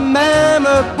demande même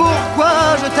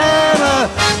pourquoi je t'aime,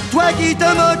 toi qui te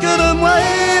moques de moi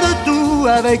et de tout,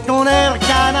 avec ton air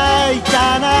canaille,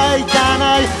 canaille,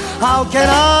 canaille. How can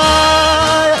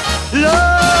I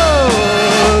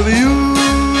love you?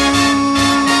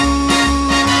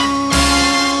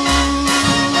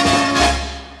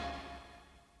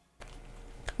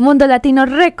 Mundo Latino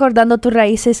recordando tus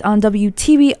raíces on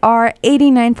WTBR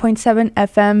 89.7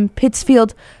 FM,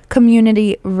 Pittsfield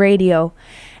Community Radio.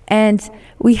 And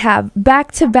we have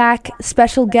back-to-back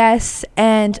special guests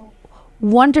and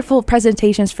wonderful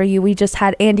presentations for you. We just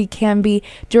had Andy Canby,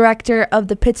 director of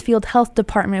the Pittsfield Health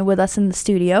Department, with us in the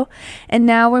studio. And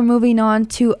now we're moving on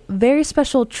to very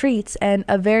special treats and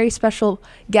a very special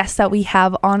guest that we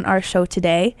have on our show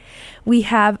today. We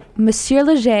have Monsieur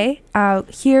Leger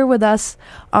here with us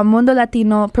on Mundo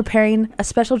Latino, preparing a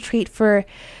special treat for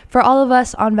all of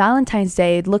us on Valentine's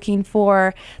Day, looking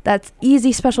for that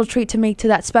easy special treat to make to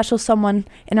that special someone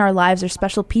in our lives or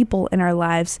special people in our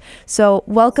lives. So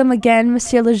welcome again,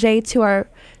 Monsieur Leger, to our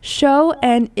show.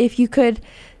 And if you could,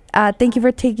 thank you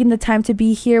for taking the time to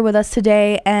be here with us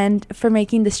today and for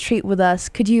making this treat with us.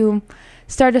 Could you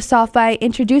start us off by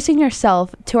introducing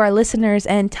yourself to our listeners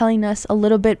and telling us a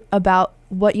little bit about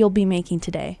what you'll be making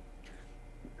today?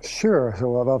 Sure. So,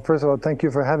 well, first of all, thank you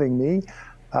for having me.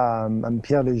 I'm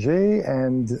Pierre Leger,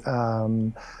 and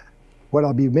what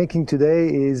I'll be making today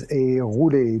is a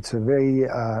roulé. It's a very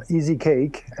easy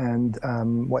cake, and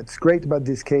what's great about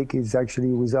this cake is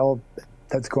actually with all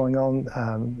that's going on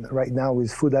right now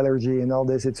with food allergy and all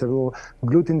this, it's a little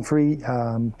gluten-free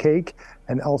cake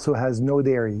and also has no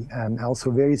dairy, and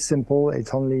also very simple.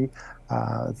 It's only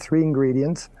 3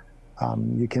 ingredients.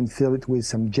 You can fill it with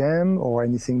some jam or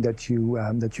anything that you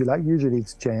like. Usually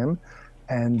it's jam.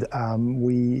 And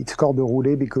it's called the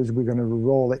roulé because we're going to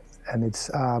roll it, and it's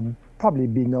probably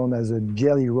be known as a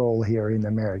jelly roll here in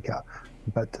America.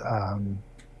 But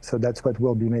so that's what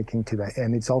we'll be making today,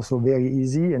 and it's also very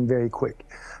easy and very quick.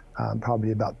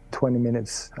 Probably about 20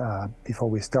 minutes before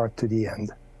we start to the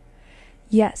end.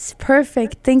 Yes,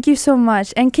 perfect. Thank you so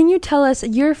much. And can you tell us,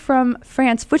 you're from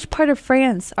France. Which part of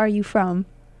France are you from?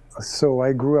 So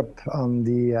I grew up on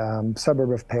the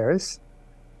suburb of Paris,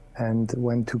 and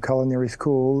went to culinary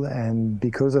school, and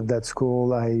because of that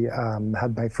school I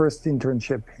had my first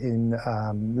internship in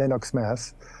Lenox,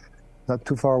 Mass, not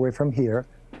too far away from here,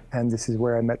 and this is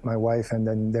where I met my wife and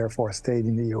then therefore stayed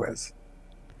in the US.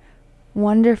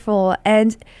 Wonderful.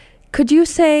 And could you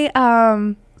say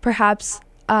perhaps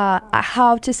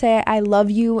how to say I love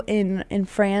you in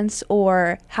France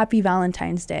or Happy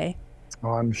Valentine's Day?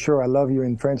 Oh, I'm sure I love you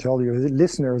in French. All your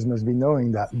listeners must be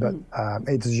knowing that, but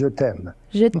it's je t'aime.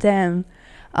 Je t'aime.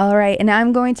 All right. And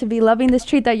I'm going to be loving this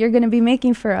treat that you're going to be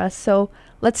making for us. So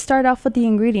let's start off with the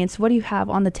ingredients. What do you have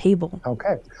on the table?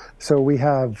 Okay. So we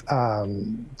have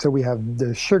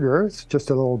the sugar. It's just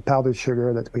a little powdered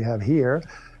sugar that we have here.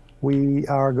 We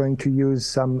are going to use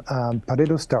some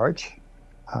potato starch.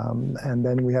 And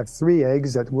then we have 3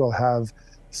 eggs that we'll have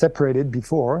separated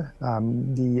before,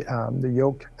 the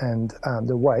yolk and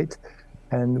the white.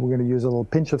 And we're going to use a little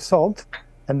pinch of salt.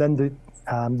 And then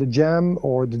the jam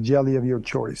or the jelly of your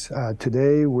choice.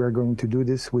 Today we're going to do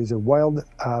this with a wild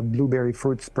blueberry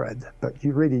fruit spread. But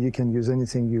you can use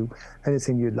anything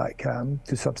you'd like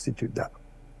to substitute that.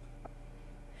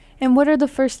 And what are the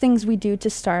first things we do to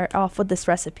start off with this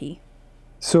recipe?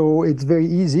 So it's very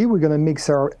easy. We're going to mix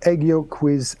our egg yolk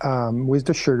with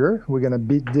the sugar. We're going to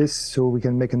beat this so we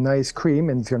can make a nice cream,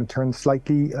 and it's going to turn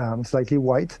slightly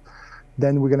white.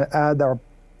 Then we're going to add our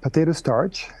potato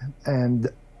starch, and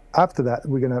after that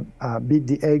we're going to beat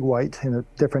the egg white in a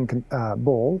different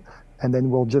bowl, and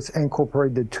then we'll just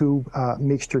incorporate the two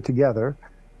mixture together,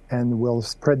 and we'll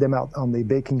spread them out on the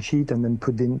baking sheet and then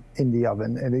put them in the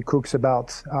oven. And it cooks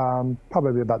about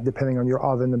probably about, depending on your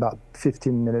oven, about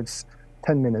 15 minutes.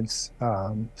 10 minutes,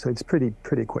 so it's pretty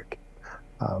quick.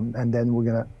 And then we're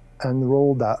gonna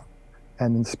unroll that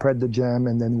and spread the jam,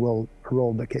 and then we'll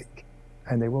roll the cake,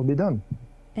 and it will be done.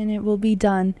 And it will be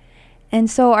done. And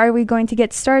so are we going to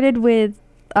get started with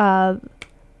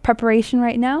preparation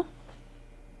right now?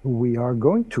 We are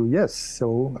going to, yes.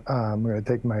 So I'm gonna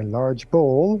take my large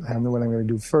bowl, and what I'm gonna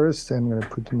do first, I'm gonna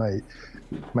put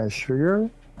my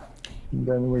sugar.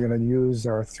 Then we're gonna use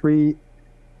our 3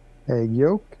 egg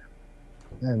yolk.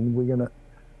 And we're gonna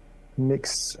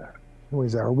mix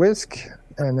with our whisk,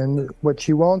 and then what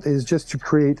you want is just to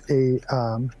create a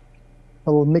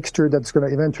little mixture that's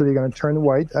eventually gonna turn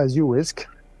white as you whisk.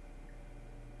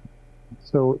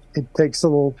 So it takes a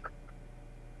little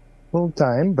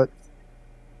time, but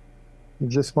you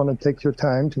just want to take your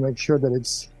time to make sure that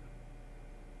it's.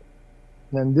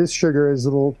 And this sugar is a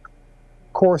little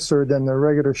coarser than the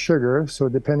regular sugar, so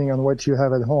depending on what you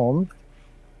have at home.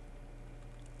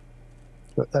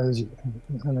 But I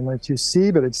don't know what you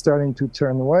see, but it's starting to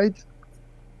turn white.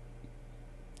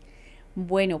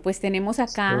 Bueno, pues tenemos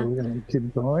acá So we're gonna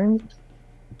keep going.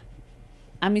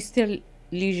 a Mr.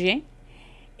 Lige.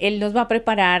 Él nos va a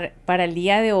preparar para el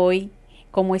día de hoy.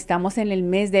 Como estamos en el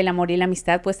mes del amor y la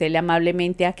amistad, pues él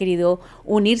amablemente ha querido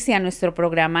unirse a nuestro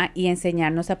programa y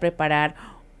enseñarnos a preparar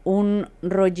un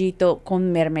rollito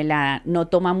con mermelada. No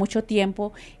toma mucho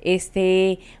tiempo.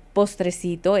 Este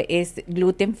postrecito es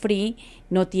gluten free,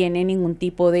 no tiene ningún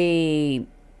tipo de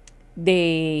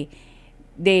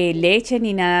leche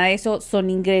ni nada de eso. Son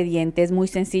ingredientes muy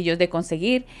sencillos de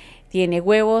conseguir. Tiene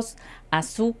huevos,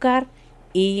 azúcar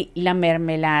y la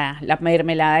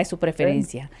mermelada de su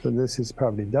preferencia. Okay. So this is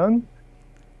probably done.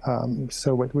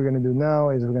 So what we're going to do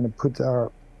now is we're going to put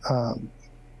our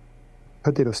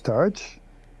potato starch.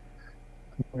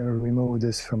 I'm going to remove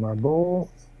this from our bowl.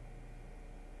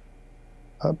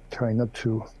 Up, try not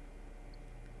to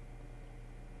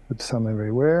put some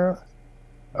everywhere.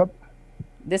 Up.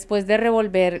 Después de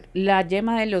revolver la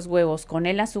yema de los huevos con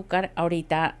el azúcar,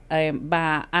 ahorita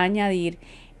va a añadir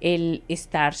el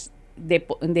starch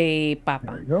de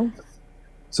papa. There we go.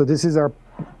 So this is our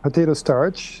potato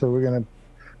starch. So we're going to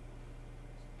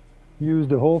use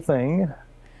the whole thing.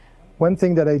 One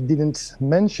thing that I didn't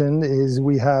mention is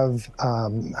we have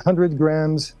 100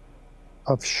 grams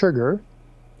of sugar,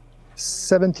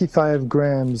 75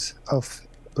 grams of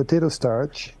potato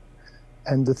starch,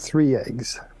 and the 3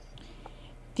 eggs.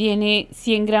 Tiene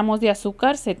 100 gramos de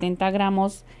azúcar, 70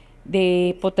 gramos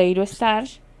de potato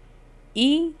starch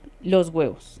y los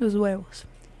huevos. Los huevos.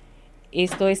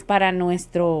 Esto es para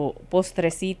nuestro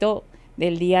postrecito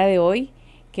del día de hoy,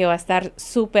 que va a estar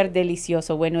súper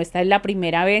delicioso. Bueno, esta es la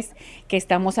primera vez que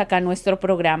estamos acá en nuestro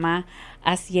programa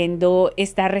haciendo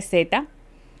esta receta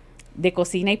de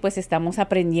cocina, y pues estamos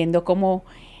aprendiendo cómo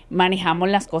manejamos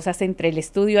las cosas entre el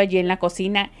estudio allí en la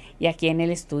cocina y aquí en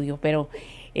el estudio, pero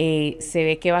se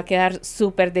ve que va a quedar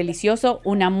súper delicioso,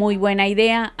 una muy buena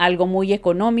idea, algo muy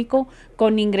económico,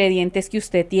 con ingredientes que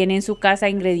usted tiene en su casa,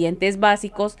 ingredientes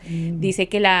básicos. Dice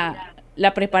que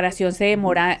la preparación se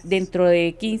demora dentro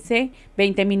de 15,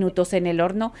 20 minutos en el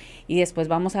horno, y después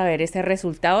vamos a ver ese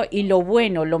resultado, y lo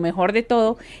bueno, lo mejor de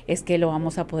todo es que lo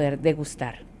vamos a poder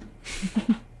degustar.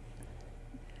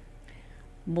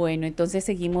 Bueno, entonces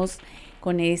seguimos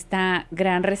con esta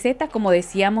gran receta. Como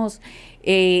decíamos,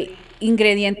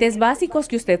 ingredientes básicos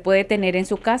que usted puede tener en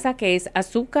su casa, que es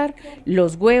azúcar,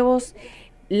 los huevos,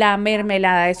 la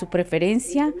mermelada de su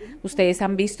preferencia. Ustedes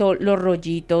han visto los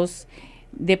rollitos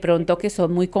de pronto que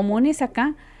son muy comunes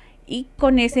acá. Y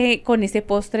con ese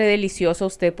postre delicioso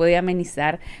usted puede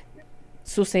amenizar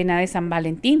su cena de San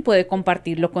Valentín, puede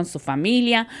compartirlo con su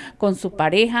familia, con su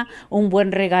pareja, un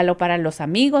buen regalo para los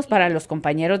amigos, para los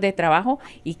compañeros de trabajo,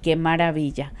 y qué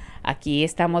maravilla. Aquí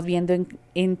estamos viendo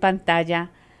en pantalla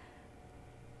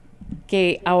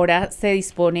que ahora se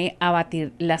dispone a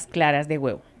batir las claras de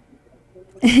huevo.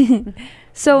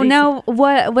 So now,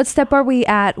 what step are we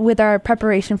at with our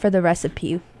preparation for the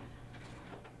recipe?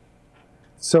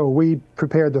 So we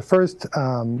prepared the first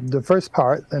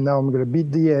part, and now I'm going to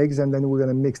beat the eggs, and then we're going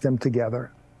to mix them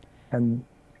together, and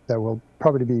that will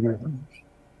probably be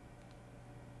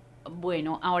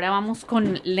Bueno, ahora vamos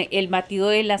con el batido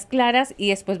de las claras y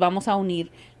después vamos a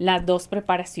unir las dos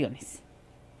preparaciones.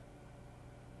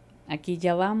 Aquí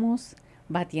ya vamos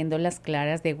batiendo las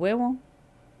claras de huevo.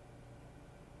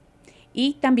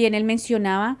 Y también él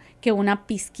mencionaba que una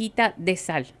pizquita de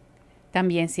sal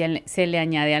también se le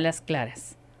añade a las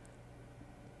claras.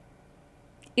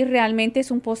 Y realmente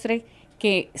es un postre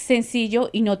que sencillo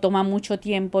y no toma mucho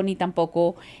tiempo, ni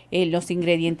tampoco los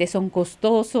ingredientes son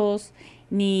costosos,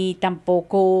 ni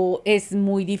tampoco es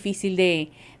muy difícil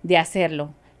de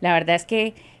hacerlo. La verdad es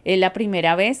que es la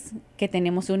primera vez que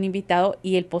tenemos un invitado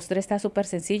y el postre está súper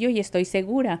sencillo, y estoy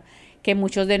segura que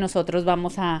muchos de nosotros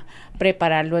vamos a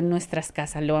prepararlo en nuestras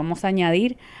casas. Lo vamos a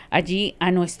añadir allí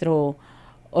a nuestro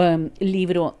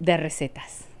libro de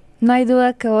recetas. No hay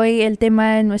duda que hoy el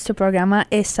tema de nuestro programa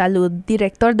es salud.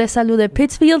 Director de salud de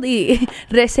Pittsfield y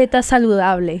receta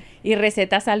saludable. Y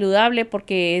receta saludable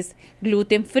porque es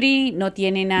gluten free, no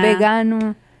tiene nada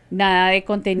vegano, nada de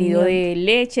contenido de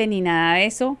leche ni nada de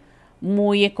eso.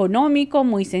 Muy económico,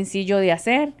 muy sencillo de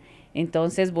hacer.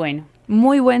 Entonces, bueno.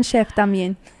 Muy buen chef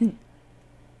también.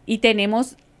 Y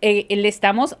tenemos, le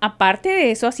estamos, aparte de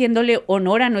eso, haciéndole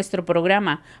honor a nuestro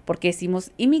programa, porque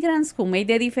decimos Immigrants Who Made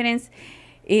the Difference,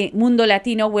 Mundo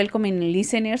Latino Welcoming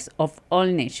Listeners of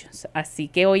All Nations. Así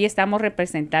que hoy estamos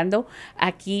representando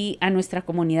aquí a nuestra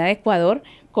comunidad de Ecuador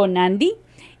con Andy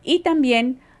y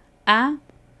también a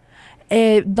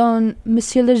don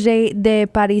Monsieur Leger de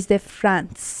París de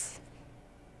France.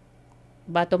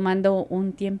 Va tomando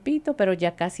un tiempito, pero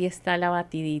ya casi está la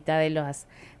batidita de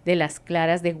las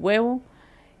claras de huevo.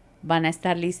 Van a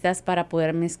estar listas para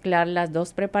poder mezclar las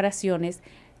dos preparaciones,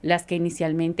 las que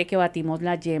inicialmente que batimos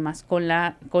las yemas con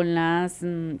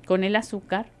el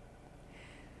azúcar.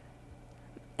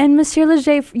 And Monsieur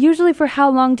Leger, usually for how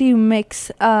long do you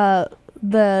mix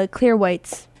the clear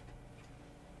whites?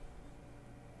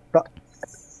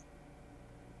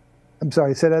 I'm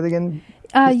sorry, say that again.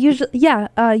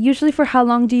 Usually for how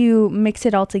long do you mix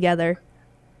it all together?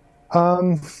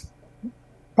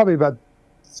 Probably about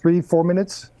 3-4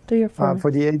 minutes. 3 or 4.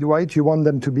 For the egg white, you want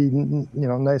them to be,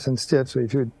 nice and stiff. So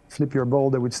if you flip your bowl,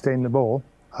 they would stay in the bowl.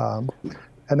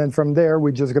 And then from there,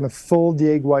 we're just going to fold the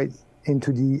egg white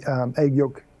into the egg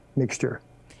yolk mixture.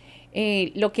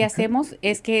 Lo que hacemos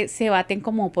es que se baten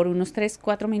como por unos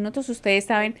 3-4 minutos. Ustedes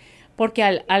saben, porque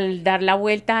al dar la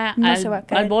vuelta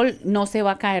al bol no se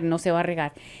va a caer, no se va a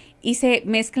regar. Y se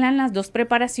mezclan las dos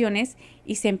preparaciones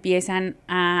y se empiezan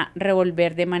a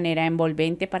revolver de manera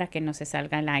envolvente para que no se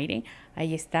salga el aire.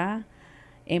 Ahí está,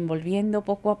 envolviendo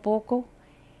poco a poco.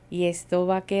 Y esto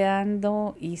va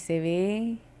quedando y se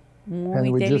ve muy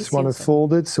delicioso. And we just want to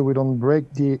fold it so we don't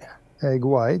break the egg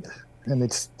white. And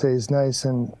it stays nice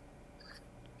and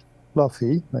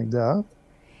fluffy, like that.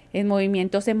 En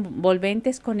movimientos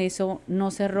envolventes, con eso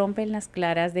no se rompen las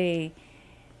claras de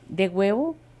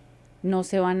huevo. No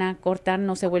se van a cortar,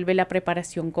 no se vuelve la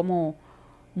preparación como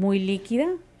muy líquida,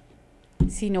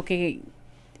 sino que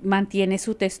mantiene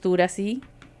su textura así.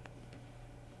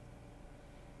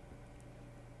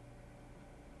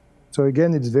 So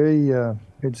again, it's very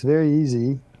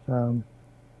easy, and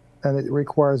it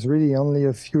requires really only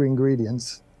a few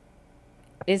ingredients.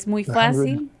 Es muy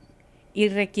fácil y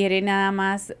requiere nada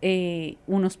más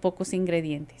unos pocos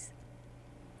ingredientes.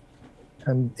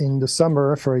 And in the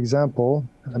summer, for example,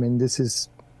 I mean, this is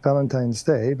Valentine's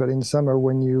Day, but in summer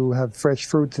when you have fresh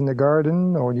fruit in the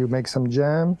garden or you make some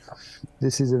jam,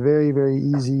 this is a very, very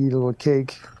easy little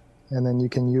cake. And then you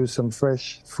can use some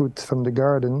fresh fruit from the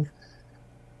garden.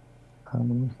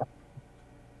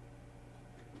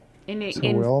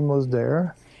 We're almost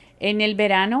there. En el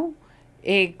verano,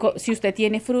 si usted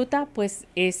tiene fruta, pues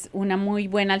es una muy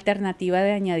buena alternativa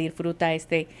de añadir fruta a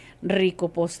este rico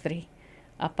postre.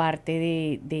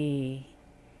 Aparte de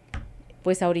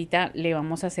pues ahorita le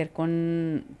vamos a hacer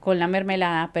con la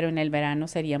mermelada, pero en el verano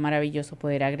sería maravilloso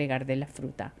poder agregar de la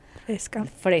fruta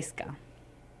fresca.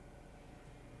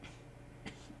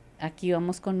 Aquí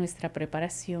vamos con nuestra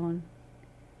preparación.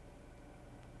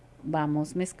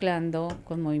 Vamos mezclando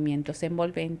con movimientos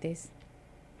envolventes.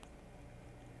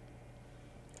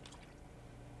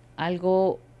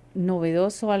 Algo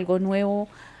novedoso, algo nuevo,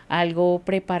 algo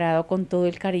preparado con todo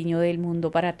el cariño del mundo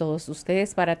para todos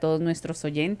ustedes, para todos nuestros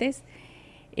oyentes,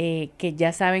 que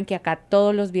ya saben que acá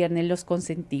todos los viernes los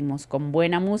consentimos con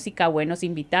buena música, buenos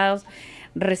invitados,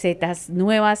 recetas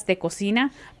nuevas de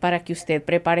cocina para que usted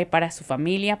prepare para su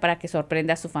familia, para que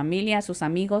sorprenda a su familia, a sus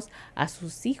amigos, a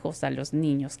sus hijos, a los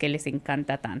niños, que les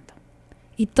encanta tanto.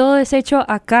 Y todo es hecho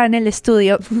acá en el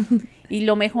estudio. Y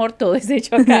lo mejor, todo es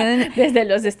hecho acá, desde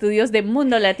los estudios de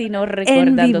Mundo Latino,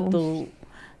 recordando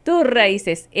tus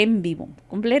raíces en vivo,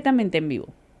 completamente en vivo.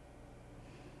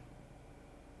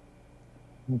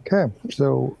 Okay,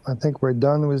 so I think we're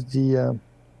done with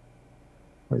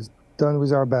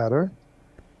our batter.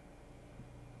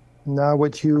 Now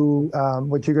what you're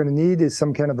going to need is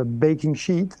some kind of a baking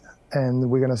sheet, and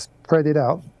we're going to spread it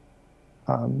out.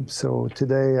 So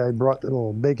today I brought a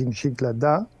little baking sheet like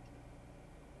that.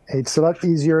 It's a lot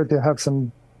easier to have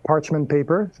some parchment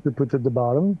paper to put at the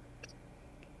bottom.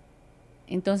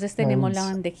 Entonces tenemos la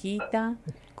bandejita,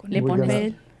 le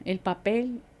pones el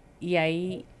papel y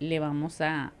ahí le vamos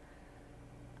a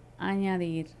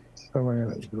añadir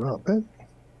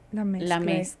la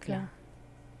mezcla.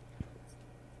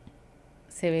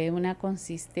 Se ve una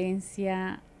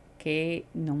consistencia que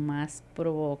nomás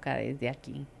provoca desde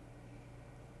aquí.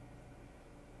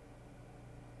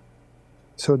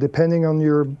 So depending on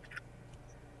the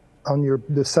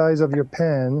size of your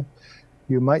pan,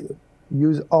 you might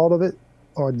use all of it,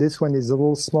 or this one is a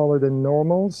little smaller than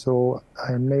normal, so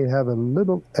I may have a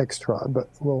little extra, but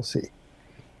we'll see.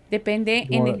 Depende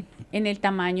en el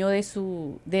tamaño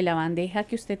de la bandeja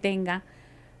que usted tenga.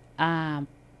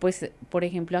 Pues, por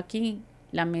ejemplo, aquí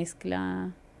la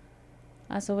mezcla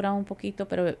ha sobrado un poquito,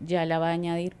 pero ya la va a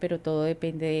añadir, pero todo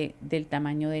depende del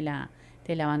tamaño de la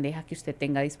bandeja que usted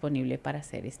tenga disponible para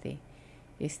hacer este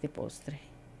postre.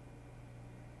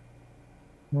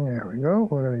 There we go.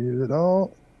 We're going to use it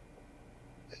all.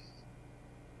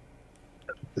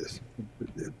 This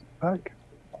back.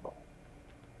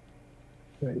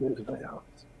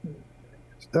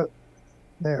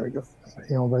 There we go.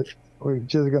 But we're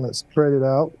just going to spread it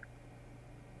out.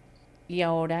 Y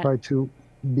ahora try to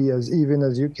be as even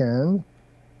as you can.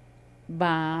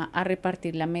 Va a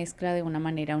repartir la mezcla de una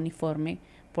manera uniforme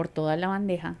por toda la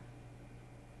bandeja.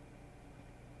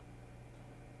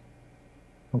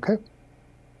 Okay.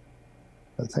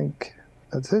 I think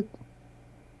that's it.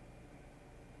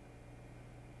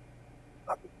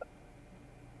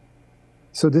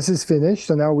 So this is finished.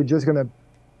 So now we're just going to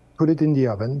put it in the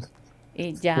oven.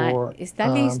 Ya está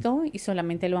listo y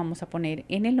solamente lo vamos a poner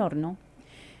en el horno.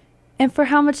 And for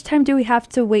how much time do we have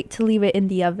to wait to leave it in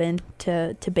the oven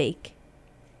to bake?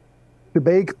 To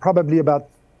bake, probably about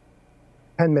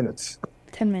 10 minutes.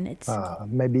 10 minutes.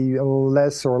 Maybe a little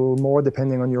less or a little more,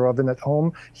 depending on your oven at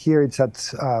home. Here it's at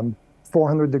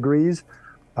 400 degrees.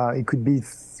 It could be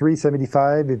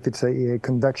 375 if it's a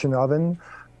convection oven,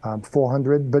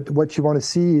 400. But what you want to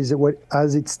see is that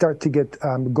as it starts to get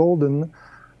golden,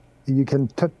 you can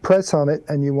press on it,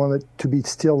 and you want it to be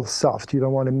still soft. You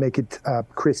don't want to make it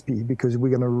crispy, because we're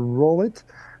going to roll it.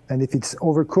 And if it's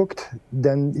overcooked,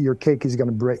 then your cake is going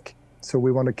to break. So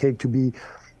we want the cake to be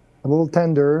a little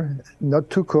tender, not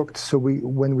too cooked. So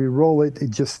when we roll it, it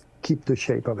just keeps the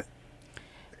shape of it.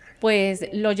 Pues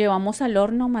lo llevamos al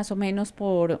horno más o menos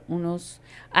por unos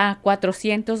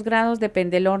 400 grados,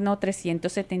 depende del horno,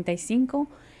 375.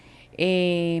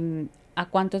 ¿A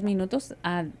cuántos minutos?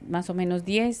 A más o menos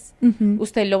 10.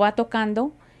 Usted lo va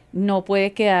tocando, no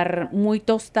puede quedar muy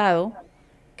tostado,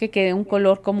 que quede un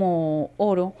color como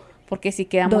oro, porque si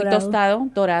queda muy tostado,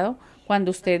 dorado,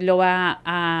 cuando usted lo va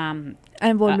a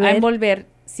envolver,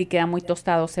 si queda muy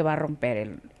tostado se va a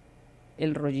romper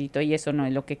el rollito, y eso no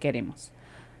es lo que queremos.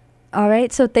 All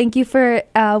right, so thank you for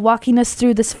walking us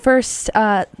through this first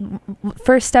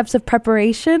steps of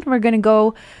preparation. We're going to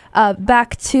go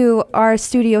back to our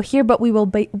studio here, but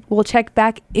we'll check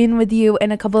back in with you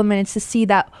in a couple of minutes to see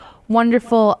that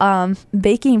wonderful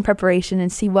baking preparation and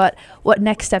see what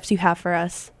next steps you have for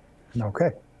us.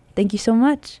 Okay. Thank you so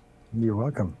much. You're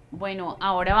welcome. Bueno,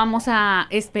 ahora vamos a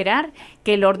esperar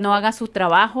que el horno haga su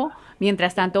trabajo.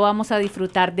 Mientras tanto, vamos a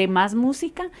disfrutar de más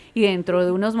música y dentro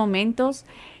de unos momentos,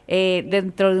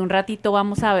 dentro de un ratito,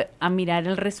 vamos a mirar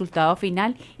el resultado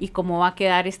final y cómo va a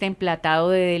quedar este emplatado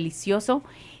de delicioso.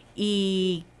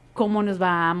 Y cómo nos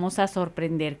vamos a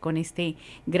sorprender con este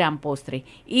gran postre.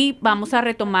 Y vamos a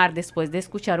retomar, después de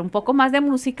escuchar un poco más de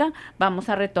música, vamos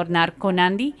a retornar con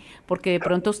Andy, porque de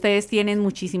pronto ustedes tienen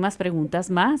muchísimas preguntas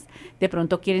más, de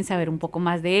pronto quieren saber un poco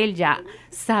más de él. Ya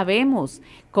sabemos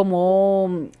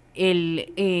cómo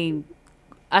él...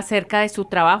 acerca de su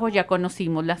trabajo, ya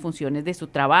conocimos las funciones de su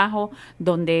trabajo,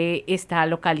 dónde está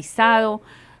localizado,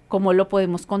 cómo lo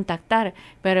podemos contactar,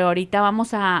 pero ahorita vamos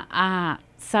a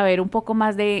saber un poco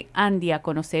más de Andy, a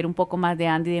conocer un poco más de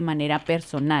Andy de manera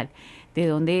personal, de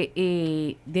dónde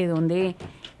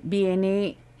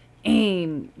viene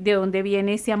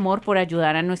ese amor por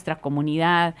ayudar a nuestra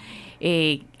comunidad,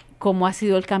 cómo ha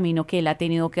sido el camino que él ha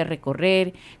tenido que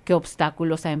recorrer, qué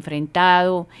obstáculos ha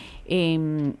enfrentado,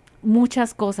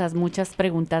 muchas cosas, muchas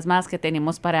preguntas más que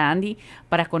tenemos para Andy,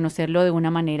 para conocerlo de una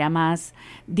manera más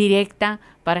directa,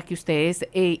 para que ustedes,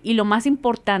 y lo más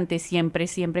importante siempre,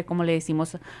 como le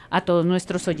decimos a todos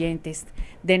nuestros oyentes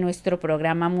de nuestro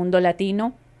programa Mundo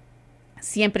Latino,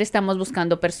 siempre estamos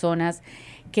buscando personas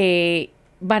que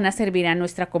van a servir a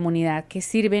nuestra comunidad, que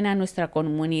sirven a nuestra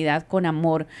comunidad con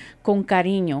amor, con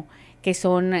cariño, que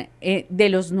son de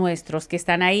los nuestros, que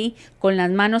están ahí con las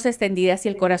manos extendidas y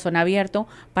el corazón abierto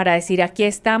para decir, aquí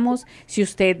estamos. Si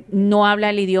usted no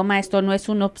habla el idioma, esto no es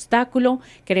un obstáculo.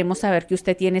 Queremos saber que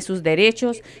usted tiene sus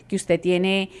derechos, que usted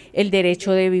tiene el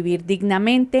derecho de vivir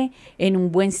dignamente en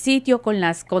un buen sitio, con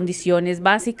las condiciones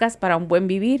básicas para un buen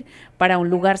vivir, para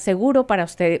un lugar seguro para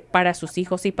usted, para sus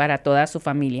hijos y para toda su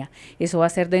familia. Eso va a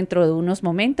ser dentro de unos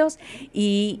momentos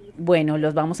y bueno,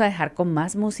 los vamos a dejar con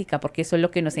más música porque eso es lo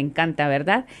que nos encanta,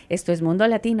 ¿verdad? Esto es Mundo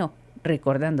Latino,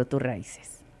 recordando tus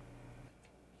raíces.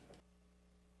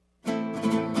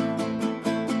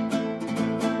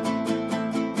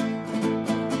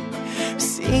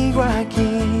 Sigo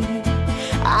aquí,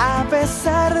 a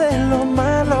pesar de lo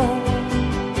malo,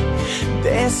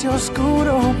 de ese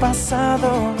oscuro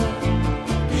pasado,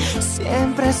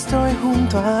 siempre estoy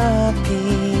junto a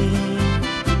ti.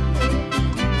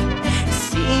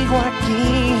 Sigo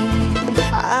aquí,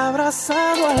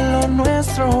 abrazado a lo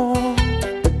nuestro,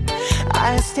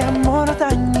 a este amor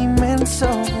tan inmenso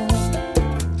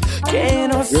que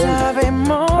no sabe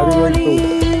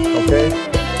morir.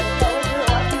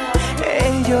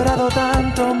 He llorado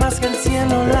tanto más que el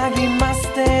cielo, lágrimas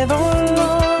de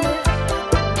dolor.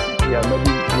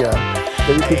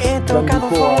 He tocado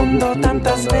fondo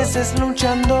tantas veces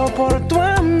luchando por tu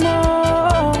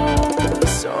amor.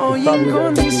 Soy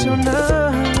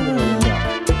incondicional,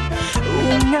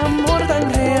 un amor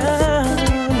tan real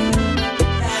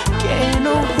que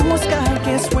no juzga,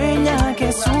 que sueña,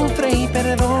 que sufre y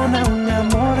perdona, un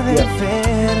amor de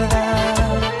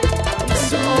verdad.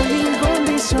 Soy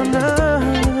incondicional,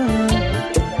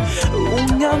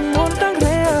 un amor tan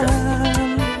real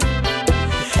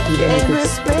que no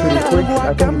espera algo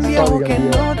a cambio, que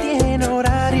no tiene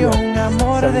horario, un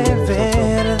amor de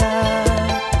verdad.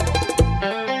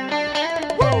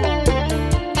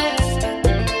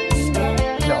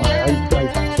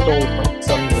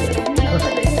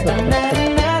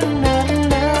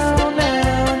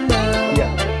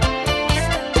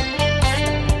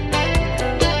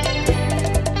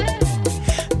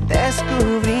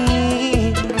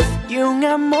 Descubrí que un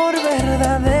amor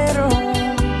verdadero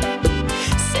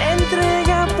se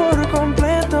entrega por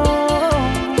completo,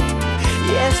 y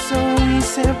eso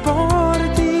hice por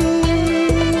ti.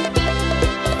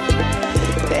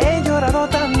 He llorado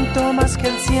tanto más que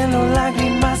el cielo,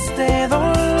 lágrimas de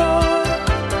dolor.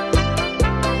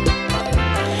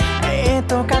 He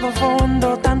tocado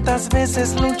fondo tantas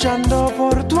veces luchando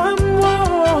por tu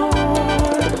amor.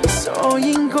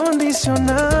 Soy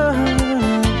incondicional,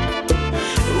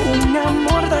 un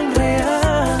amor tan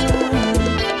real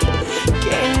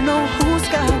que no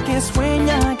juzga, que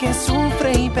sueña, que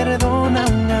sufre y perdona,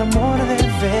 un amor de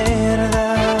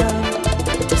verdad.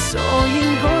 Soy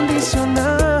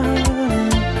incondicional,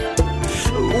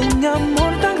 un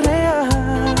amor tan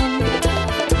real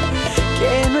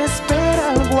que no espera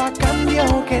algo a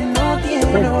cambio, que no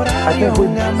tiene horario,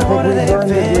 un amor de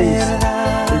verdad.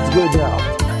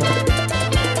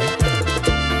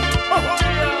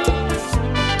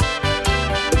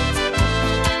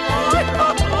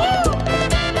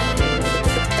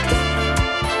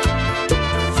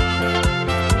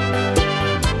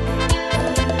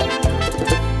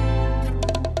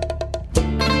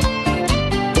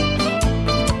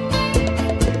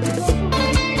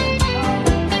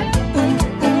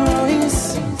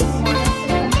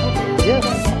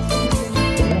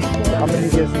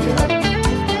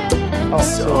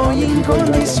 Soy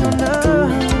incondicional,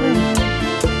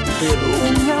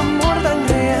 un amor tan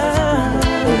real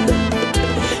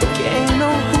que no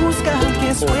juzga,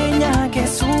 que sueña,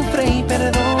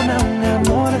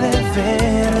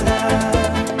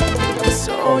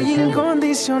 Soy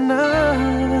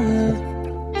incondicional.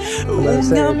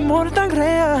 Un amor tan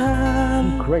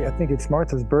real. Great. I think it's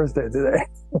Martha's birthday today.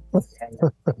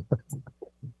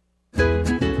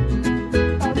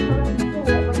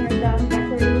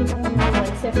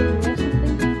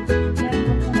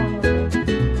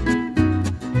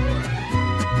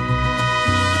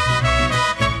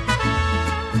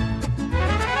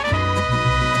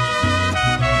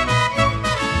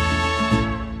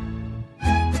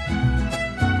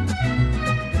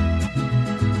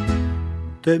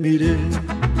 Te miré,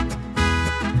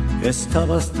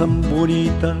 estabas tan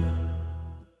bonita,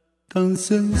 tan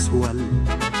sensual.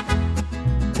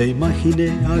 Te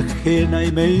imaginé ajena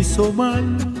y me hizo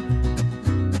mal.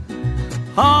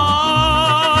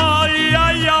 Ay,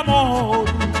 ay, amor.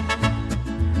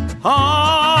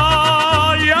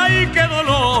 Ay, ay, qué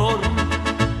dolor.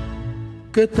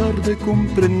 Qué tarde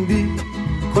comprendí,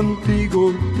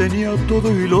 contigo tenía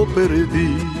todo y lo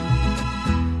perdí.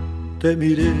 Te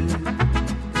miré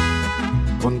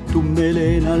con tu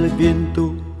melena al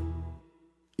viento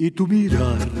y tu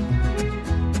mirar,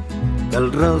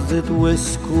 el ras de tu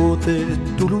escote,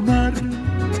 tu lunar.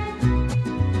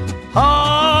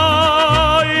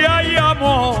 Ay, ay,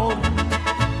 amor.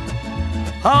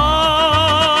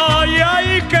 Ay,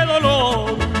 ay, qué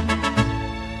dolor.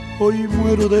 Hoy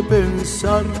muero de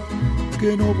pensar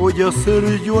que no voy a ser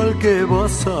yo el que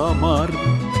vas a amar.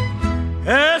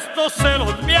 Estos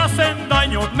celos me hacen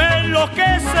daño, me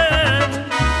enloquecen.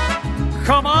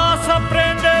 Jamás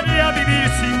aprenderé a vivir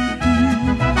sin ti.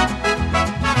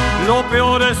 Lo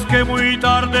peor es que muy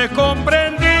tarde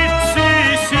comprendí,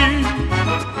 sí, sí.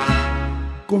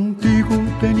 Contigo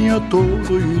tenía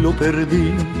todo y lo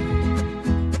perdí.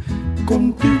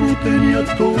 Contigo tenía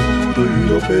todo y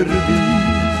lo perdí.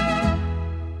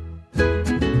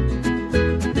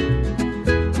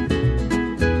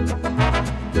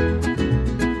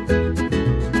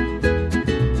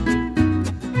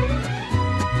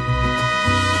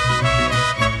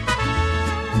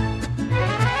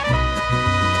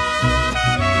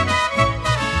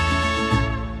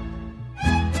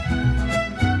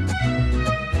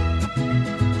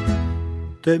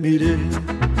 Te miré,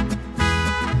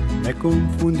 me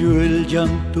confundió el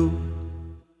llanto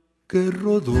que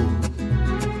rodó.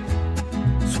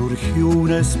 Surgió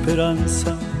una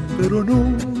esperanza, pero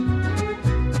no.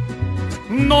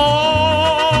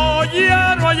 No,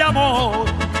 ya no hay amor.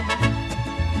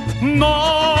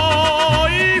 No,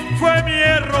 y fue mi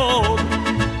error.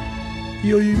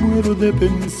 Y hoy muero de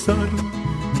pensar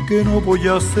que no voy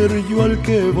a ser yo al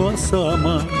que vas a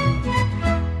amar.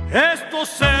 Estos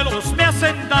celos me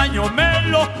hacen daño, me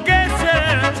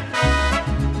enloquecen.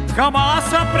 Jamás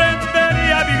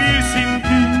aprenderé a vivir sin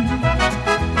ti.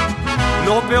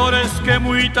 Lo peor es que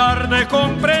muy tarde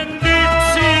comprendí,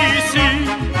 sí, sí.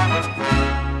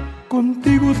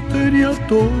 Contigo tenía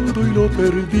todo y lo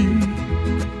perdí.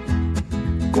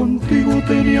 Contigo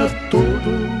tenía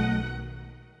todo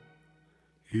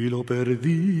y lo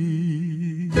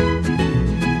perdí.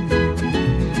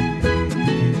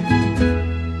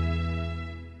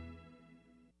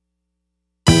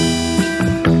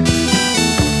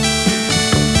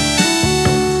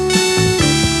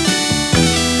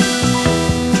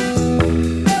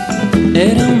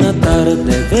 Era una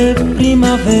tarde de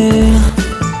primavera,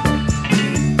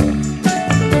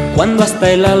 cuando hasta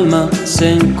el alma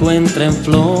se encuentra en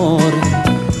flor.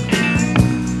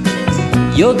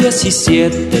 Yo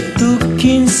 17, tú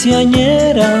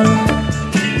quinceañera,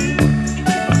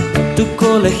 tú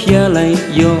colegiala y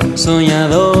yo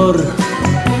soñador.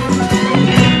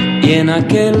 Y en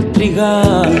aquel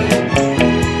trigal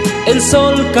el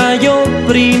sol cayó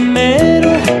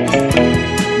primero,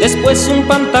 después un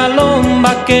pantalón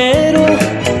vaquero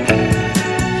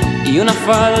y una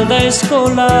falda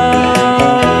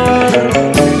escolar.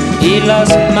 Y las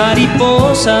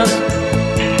mariposas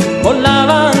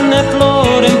volaban de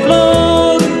flor en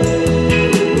flor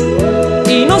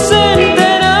y nos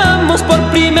enteramos por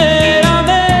primera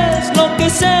vez lo que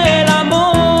es el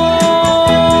amor.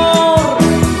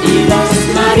 Y las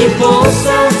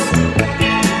mariposas,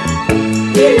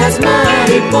 y las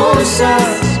mariposas,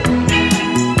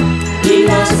 y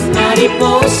las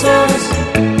mariposas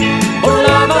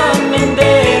volaban en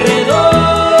derredor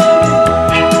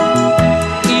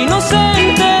y nos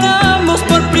enteramos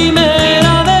por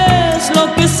primera vez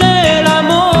lo que es el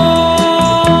amor.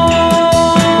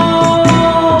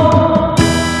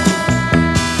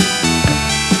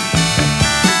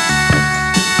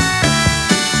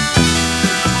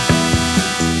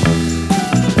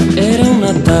 Era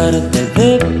una tarde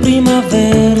de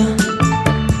primavera,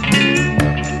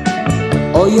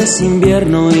 hoy es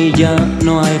invierno y ya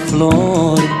no hay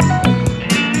flor.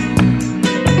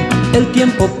 el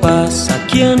tiempo pasa,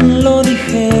 ¿quién lo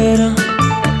dijera?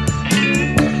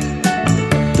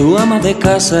 Tu ama de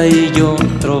casa y yo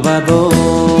trovador.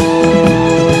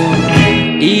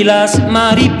 Y las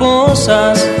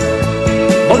mariposas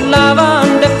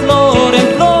volaban de flor en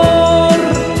flor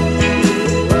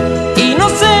y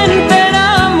nos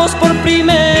enteramos por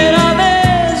primera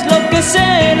vez lo que es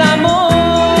el amor.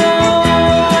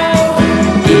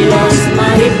 Y las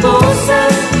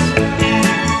mariposas,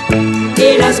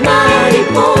 y las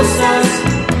mariposas,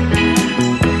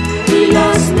 y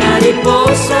las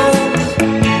mariposas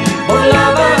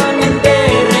volaban en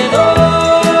derredor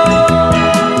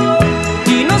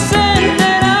y nos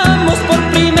enteramos por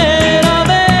primera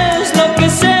vez lo que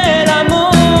es el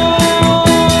amor.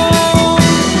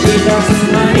 Y las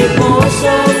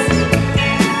mariposas,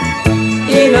 y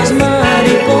las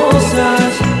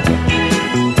mariposas,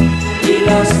 y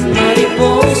las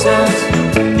mariposas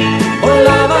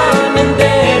volaban en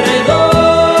derredor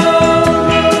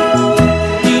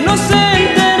y nos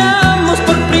enteramos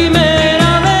por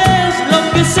primera vez lo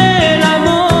que es el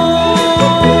amor.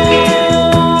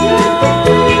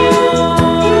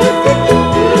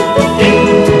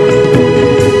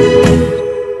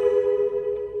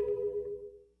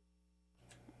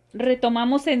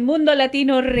 Retomamos en Mundo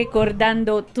Latino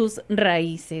recordando tus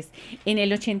raíces en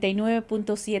el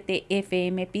 89.7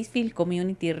 FM Peacefield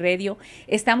Community Radio.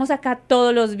 Estamos acá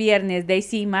todos los viernes,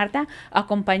 Daisy y Marta,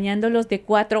 acompañándolos de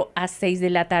 4 a 6 de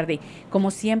la tarde.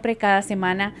 Como siempre, cada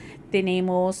semana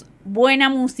tenemos buena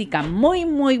música,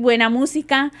 muy buena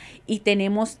música, y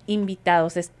tenemos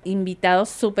invitados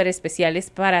súper especiales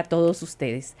para todos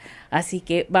ustedes. Así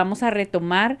que vamos a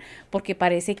retomar porque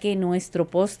parece que nuestro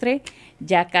postre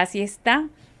ya casi está,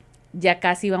 ya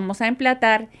casi vamos a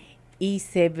emplatar y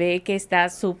se ve que está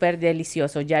súper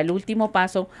delicioso. Ya el último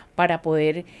paso para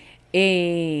poder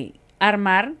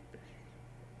armar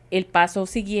el paso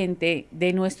siguiente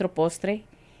de nuestro postre.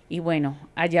 Y bueno,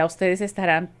 allá ustedes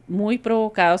estarán muy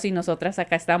provocados y nosotras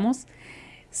acá estamos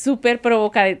súper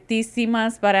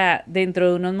provocadísimas para dentro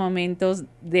de unos momentos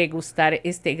degustar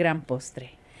este gran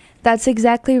postre. That's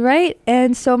exactly right.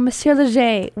 And so, Monsieur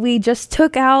Leger, we just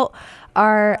took out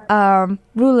our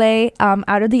roulette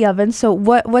out of the oven. So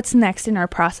what's next in our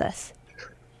process?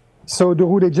 So the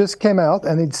roulette just came out,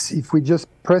 and it's, if we just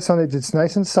press on it, it's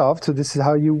nice and soft. So this is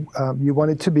how you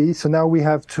want it to be. So now we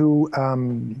have to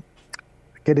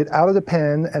get it out of the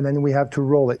pan, and then we have to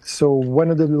roll it. So one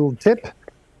of the little tip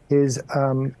is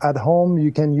at home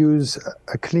you can use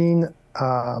a clean,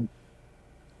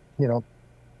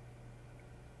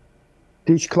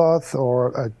 dishcloth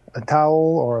or a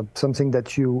towel or something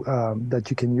that you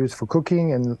can use for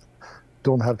cooking and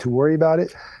don't have to worry about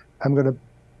it. I'm going to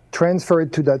transfer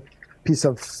it to that piece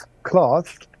of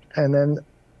cloth, and then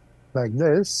like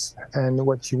this. And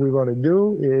what we want to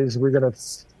do is we're going to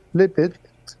flip it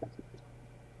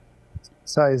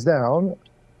size down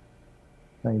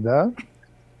like that,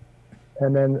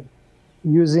 and then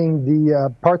using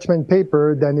the parchment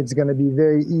paper, then it's going to be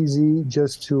very easy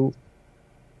just to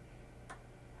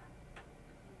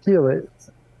peel it.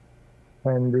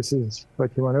 And this is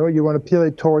what you want to do. You want to peel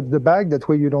it towards the back, that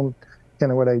way you don't,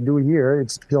 kind of what I do here,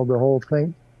 it's peel the whole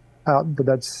thing out, but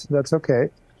that's okay.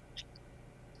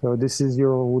 So this is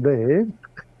your roulette.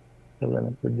 I'm going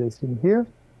to put this in here.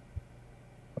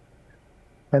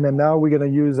 And then now we're going to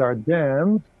use our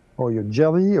jam or your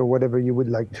jelly or whatever you would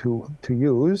like to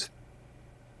use.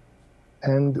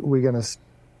 And we're going to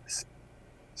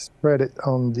spread it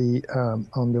on the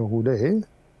roulette.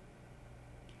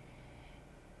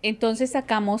 Entonces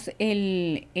sacamos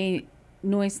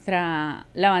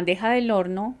la bandeja del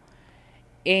horno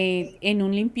en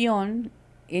un limpión,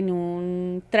 en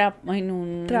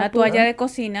una toalla de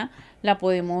cocina, la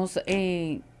podemos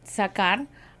sacar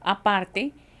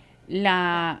aparte.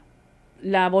 La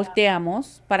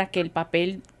volteamos para que el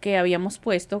papel que habíamos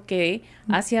puesto quede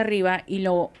hacia arriba y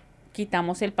lo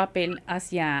quitamos el papel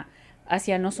hacia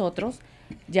nosotros.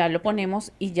 Ya lo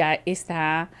ponemos y ya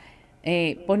está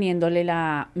poniéndole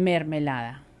la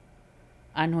mermelada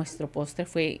a nuestro postre.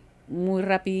 Fue muy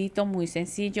rapidito, muy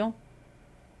sencillo.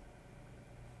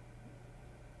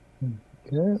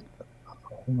 Okay,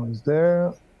 almost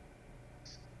there.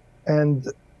 And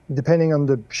depending on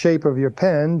the shape of your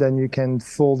pen, then you can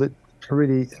fold it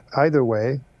really either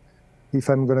way. If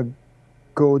I'm going to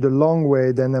go the long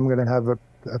way, then I'm going to have a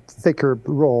thicker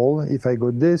roll. If I go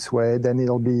this way, then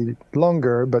it'll be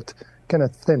longer, but kind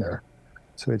of thinner.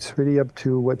 So it's really up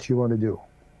to what you want to do.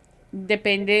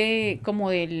 Depende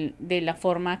como de la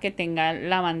forma que tenga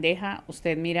la bandeja,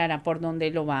 usted mirará por dónde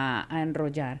lo va a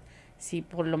enrollar. Si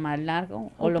por lo más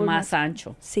largo o lo más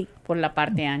ancho. Sí. Por la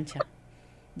parte ancha.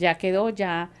 Ya quedó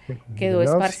Enough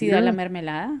esparcida here. la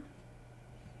mermelada.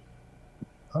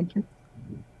 Okay.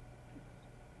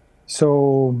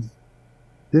 So,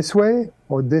 this way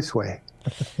or this way?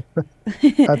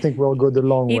 I think we'll go the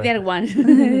long way. Either one.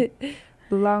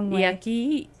 Long Y way.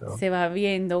 aquí se va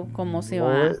viendo cómo se Roll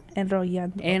va it.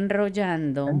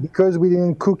 enrollando. And because we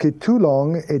didn't cook it too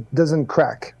long, it doesn't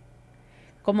crack.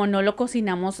 Como no lo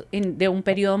cocinamos de un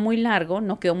periodo muy largo,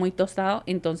 no quedó muy tostado,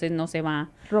 entonces no se va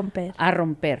Romper. a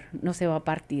romper, no se va a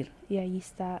partir. Y ahí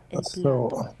está el So,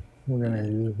 plato. we're gonna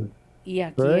use it. Y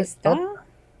aquí Right está up.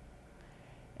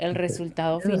 el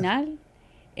resultado Yeah. final.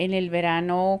 En el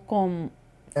verano con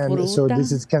And so fruta.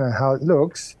 this is kind of how it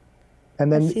looks.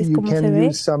 And then Así es you como se can ve.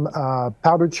 use some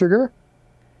powdered sugar,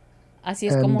 Así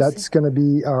es and como that's going to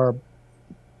be our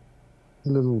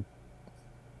little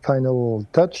final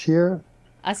touch here.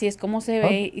 así es como se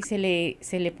ve y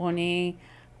se le pone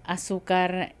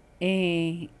azúcar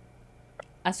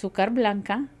azúcar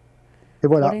blanca Et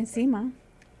voilà. por encima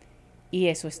y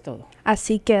eso es todo.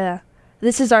 Así queda.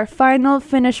 This is our final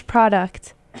finished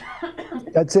product.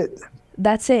 That's it.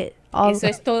 That's it. All. Eso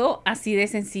es todo, así de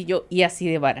sencillo y así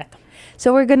de barato.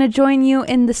 So we're going to join you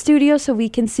in the studio so we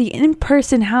can see in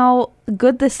person how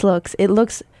good this looks. It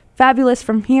looks fabulous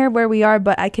from here where we are,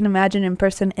 but I can imagine in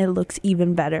person it looks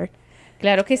even better.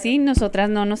 Claro que sí, nosotras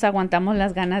no nos aguantamos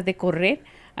las ganas de correr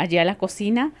allá a la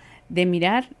cocina, de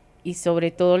mirar y sobre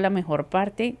todo la mejor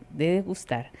parte, de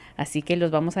degustar. Así que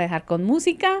los vamos a dejar con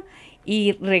música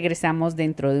y regresamos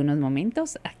dentro de unos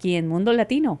momentos aquí en Mundo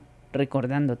Latino,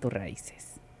 recordando tus raíces.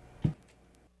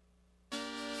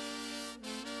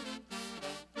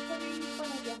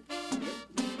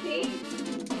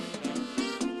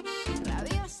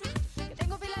 Rabiosa, que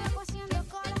tengo pila de agua haciendo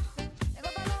cola. Tengo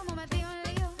el palomo metido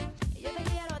en lío. Y yo te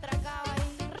quiero atracado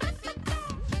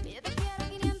ahí. Y yo te quiero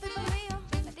 500 y perdido.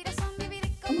 Me tiras a vivir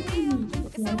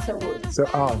conmigo. So,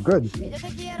 good. Y yo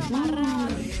te quiero amarrado.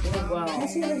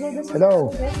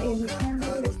 Hello.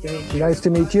 Nice to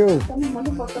meet you.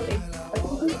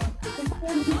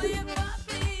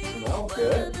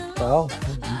 Well,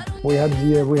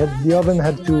 the oven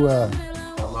had to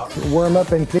warm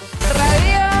up and clean.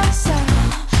 Rabiosa,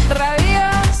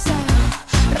 rabiosa,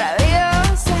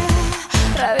 rabiosa,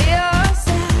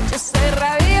 rabiosa. Yo soy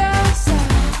rabiosa,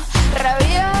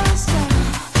 rabiosa,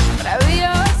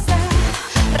 rabiosa,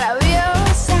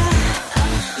 rabiosa.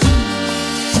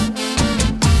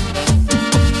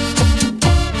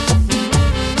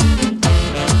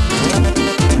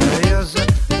 Rabiosa,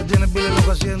 tú tienes pila de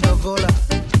loco haciendo cola.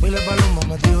 Pila de palomo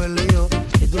metido en lío.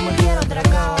 Y tú me tienes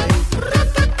atracado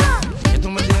ahí. Y tú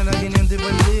me tienes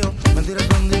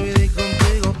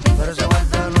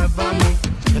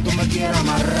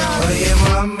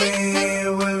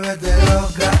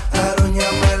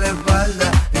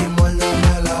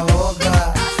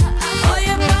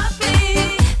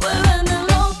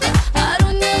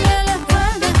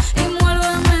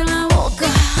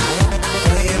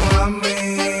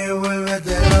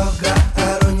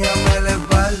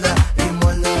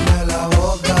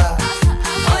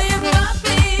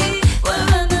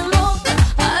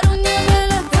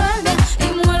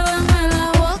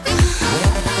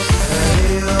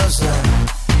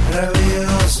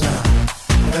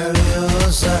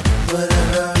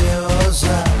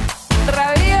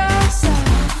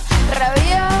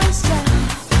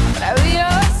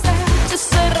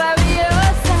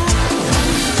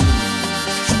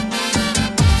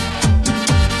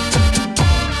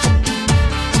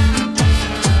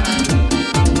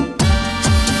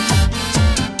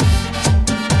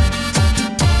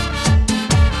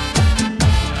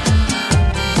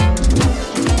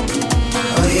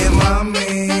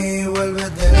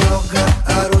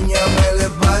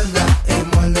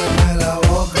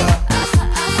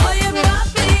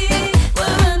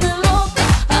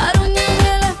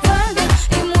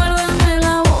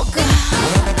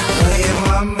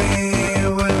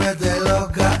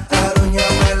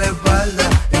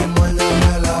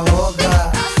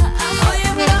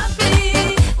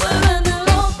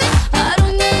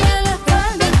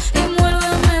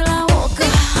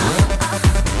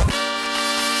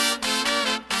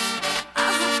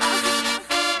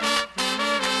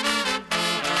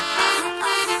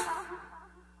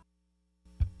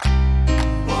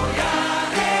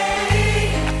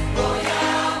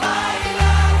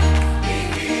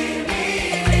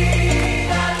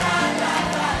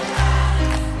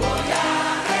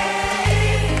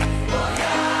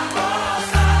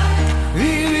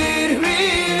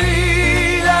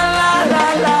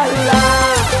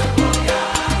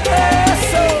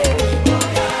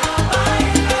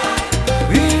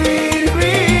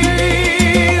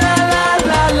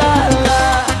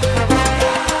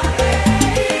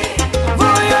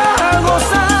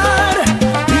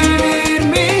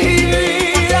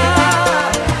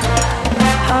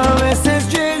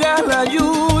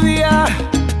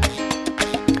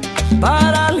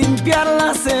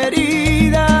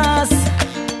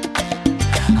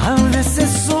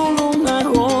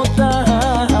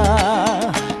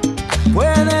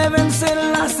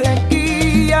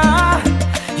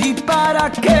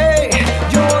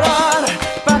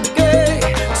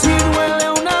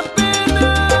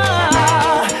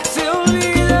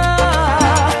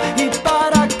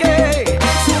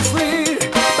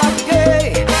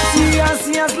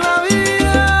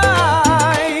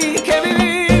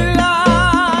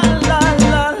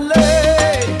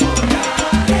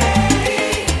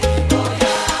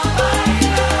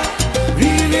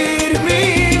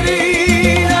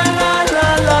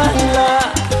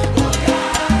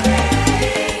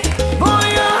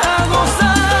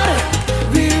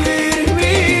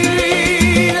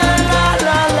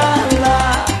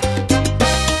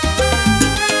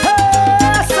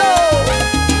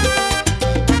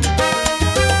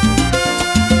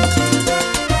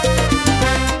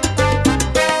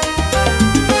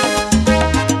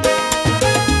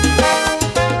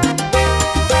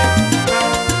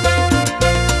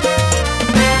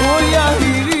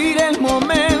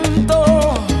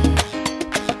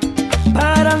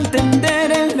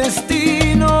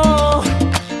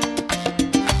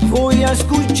voy a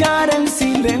escuchar el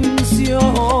silencio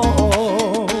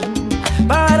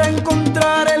para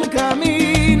encontrar el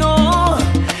camino.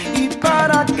 ¿Y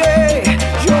para qué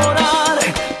llorar?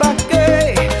 ¿Para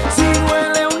qué? Si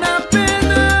duele una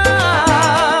pena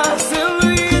se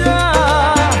olvida.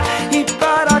 ¿Y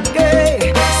para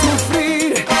qué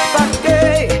sufrir? ¿Para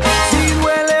qué? Si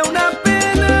duele una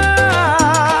pena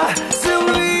se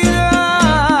olvida.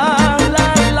 La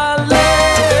la la.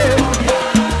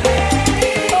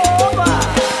 Opa.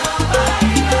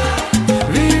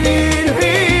 Vivir,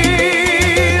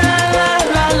 vivir. La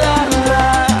la la la.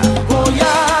 Voy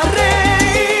a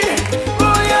reír,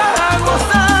 voy a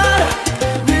gozar.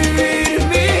 Vivir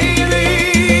mi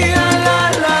vida. La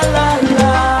la la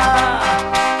la.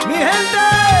 Mi gente.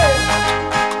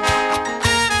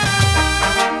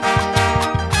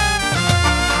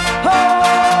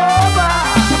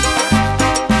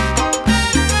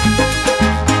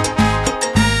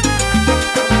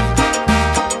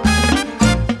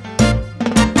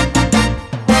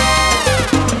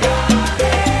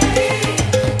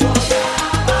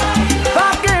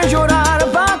 ¿Pa' qué llorar?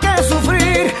 ¿Pa' qué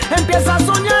sufrir? Empieza a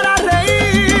soñar, a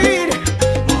reír.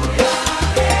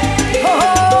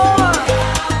 Oh,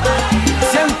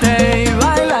 siente y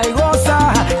baila y goza,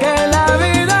 que la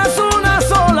vida es una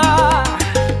sola.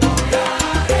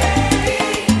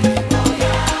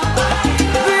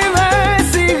 Vive,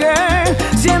 sigue,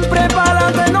 siempre para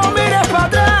adelante, no mires para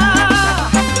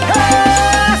atrás.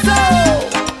 Eso,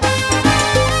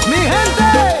 mi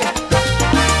gente.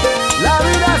 La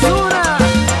vida es una.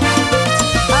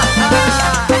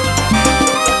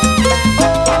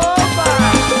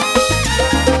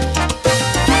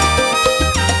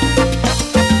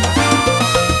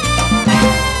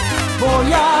 Voy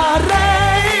a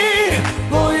reír,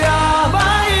 voy a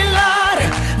bailar,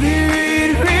 vivir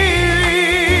mi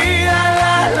vida.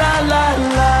 La la la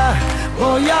la.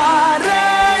 Voy a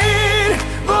reír,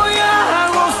 voy a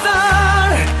gozar,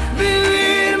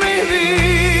 vivir mi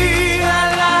vida.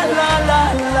 La la la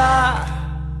la.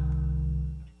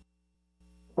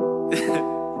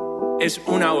 Es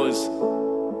una voz.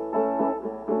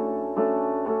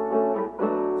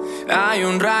 Hay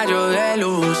un rayo de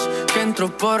luz que entró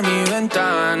por mi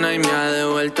ventana y me ha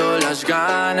devuelto las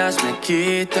ganas, me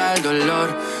quita el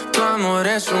dolor. Tu amor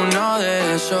es uno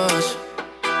de esos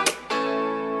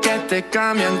que te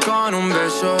cambian con un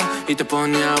beso y te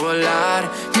pone a volar.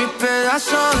 Mi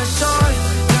pedazo de sol,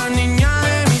 la niña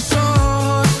de mis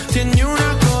ojos, tiene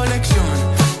una colección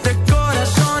de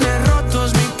corazones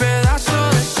rotos. Mi pedazo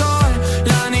de sol,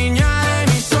 la niña de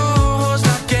mis ojos,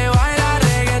 la que baila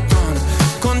reggaetón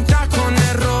con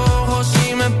tacones rojos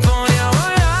y me pone a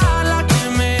volar. La que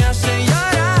me hace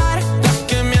llorar, la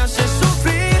que me hace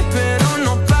sufrir, pero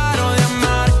no paro de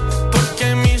amar,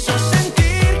 porque me hizo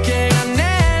sentir que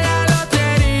gané la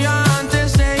lotería. Antes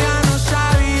ella no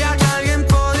sabía que alguien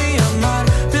podía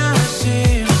amarme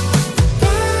así.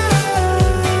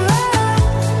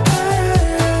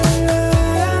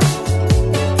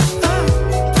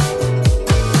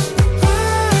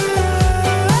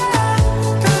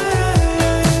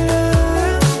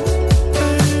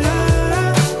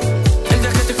 El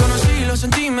día que te conocí lo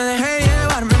sentí, me dejé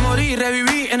llevar, me morí,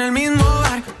 reviví en el mismo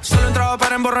bar. Solo entraba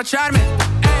para emborracharme,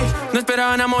 ey, no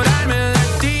esperaba enamorarme de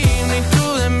ti, ni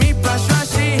tú de mí. Pasó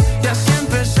así y así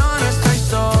empezó nuestra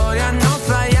historia. No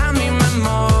falla mi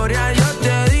memoria. Yo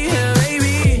te dije,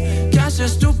 baby, ¿qué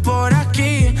haces tú por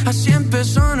aquí? Así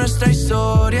empezó nuestra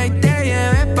historia y te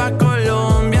llevé pa'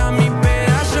 Colombia. Mi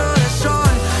pedazo de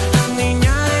sol, la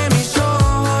niña de mis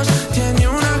ojos, tiene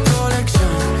una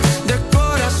colección de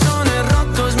corazones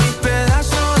rotos. Mi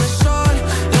pedazo de sol,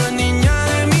 la niña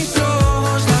de mis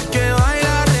ojos, la que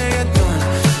baila reggaetón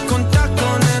con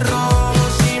tacones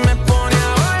rojos y me pone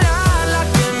a volar. La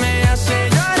que me hace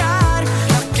llorar,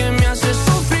 la que me hace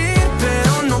sufrir,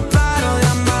 pero no paro de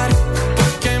amar,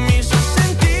 porque me hizo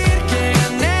sentir que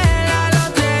gané la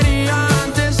lotería.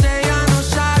 Antes ella no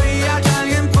sabía que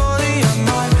alguien podía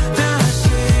amarme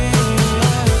así.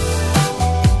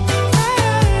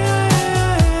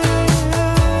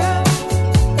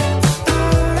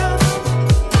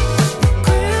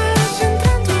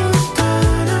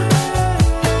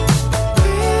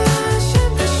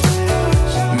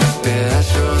 Mi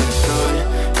pedazo de sol,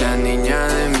 la niña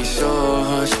de mis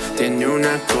ojos, tiene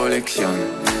una colección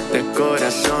de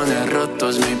corazones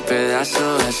rotos. Mi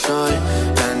pedazo de sol,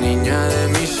 la niña de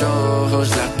mis ojos,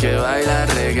 la que baila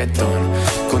reggaetón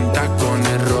con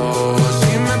tacones rojos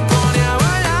y me pone a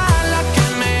volar. La que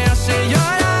me hace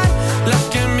llorar, la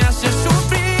que me hace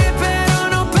sufrir, pero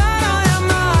no paro de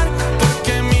amar,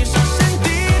 porque me hizo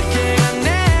sentir que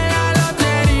gané la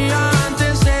lotería.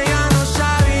 Antes ella no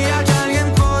sabía que alguien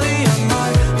podía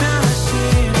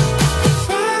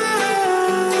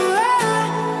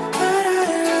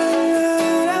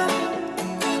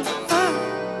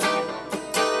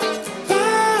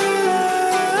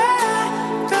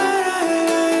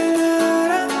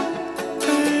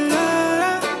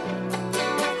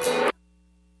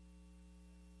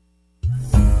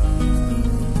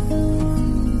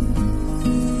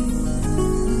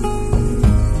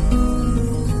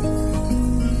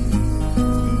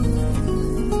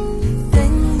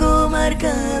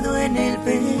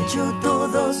dicho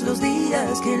todos los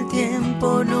días que el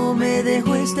tiempo no me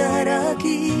dejó estar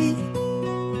aquí.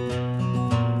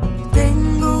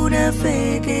 Tengo una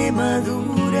fe que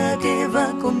madura, que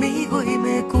va conmigo y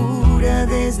me cura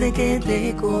desde que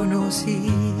te conocí.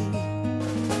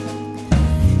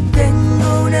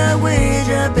 Tengo una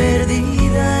huella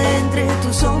perdida entre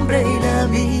tu sombra y la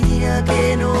mía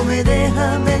que no me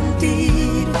deja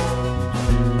mentir.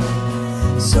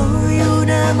 Soy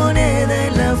una moneda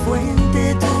en la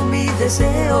fuente, tú mi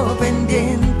deseo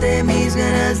pendiente, mis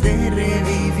ganas de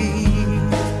revivir.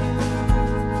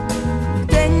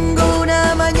 Tengo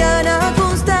una mañana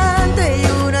constante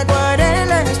y una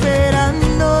acuarela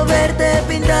esperando verte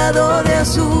pintado de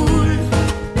azul.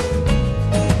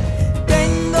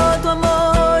 Tengo tu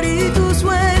amor y tu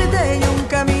suerte y un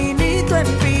caminito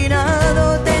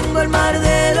empinado. Tengo el mar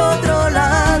del otro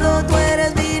lado, tú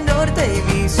eres mi norte y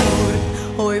mi sur.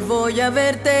 Hoy voy a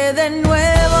verte de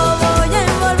nuevo, voy a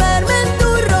envolverme en tu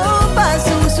ropa,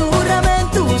 susurrame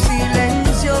en tu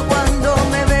silencio cuando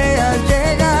me veas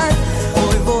llegar.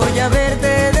 Hoy voy a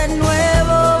verte de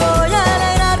nuevo, voy a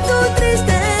alegrar tu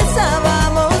tristeza.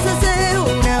 Vamos a hacer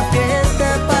una fiesta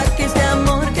para que este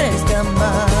amor crezca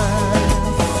más.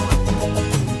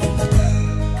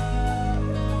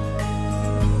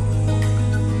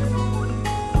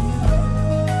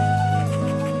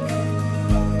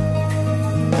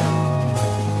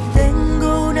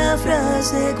 Tengo una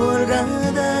frase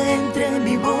colgada entre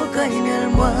mi boca y mi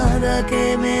almohada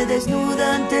que me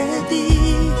desnuda ante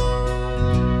ti.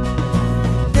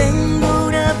 Tengo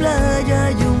una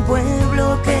playa y un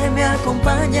pueblo que me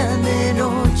acompañan de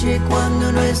noche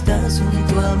cuando no estás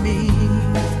junto a mí.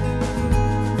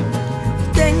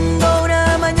 Tengo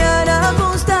una mañana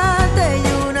constante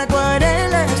y una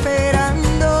acuarela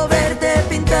esperando verte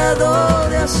pintado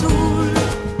de azul.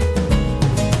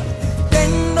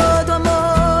 Tengo tu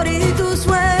amor y tu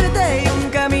suerte y un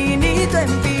caminito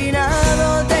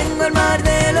empinado. Tengo el mar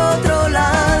del otro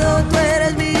lado, tú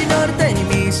eres mi norte y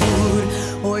mi sur.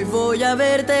 Hoy voy a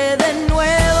verte de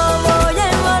nuevo, voy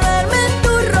a envolverme en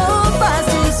tu ropa,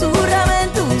 susurrame en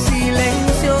tu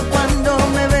silencio cuando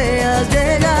me veas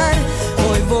llegar.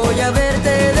 Hoy voy a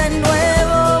verte de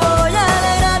nuevo, voy a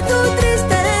alegrar tu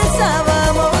tristeza.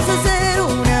 Vamos a hacer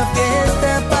una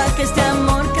fiesta para que este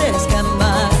amor crezca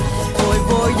más. Hoy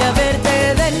voy a verte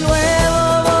de nuevo,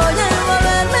 voy a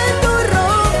envolverme en tu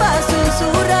ropa,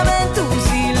 susurrame en tu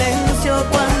silencio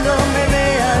cuando me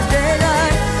veas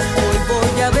llegar. Hoy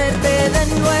voy a verte de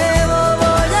nuevo,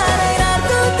 voy a alegrar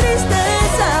tu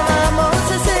tristeza. Vamos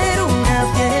a hacer una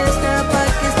fiesta para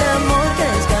que este amor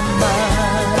crezca más.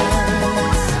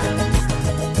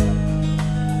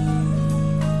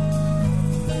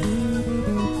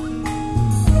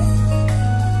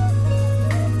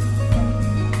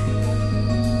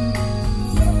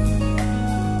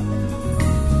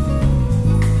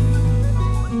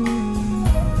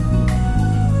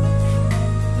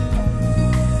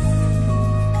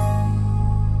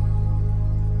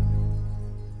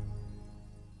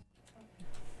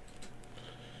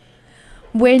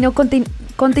 Bueno,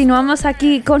 continuamos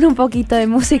aquí con un poquito de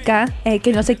música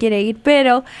que no se quiere ir,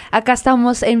 pero acá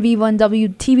estamos en vivo en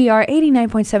WTBR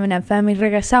 89.7 FM y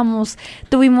regresamos.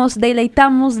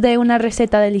 Deleitamos de una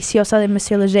receta deliciosa de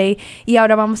Monsieur Leger y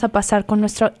ahora vamos a pasar con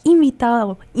nuestro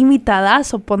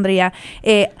invitadazo, pondría,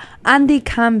 Andy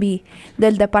Camby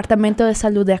del Departamento de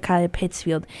Salud de acá de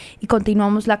Pittsfield. Y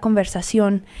continuamos la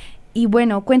conversación. Y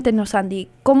bueno, cuéntenos, Andy,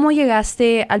 ¿cómo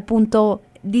llegaste al punto?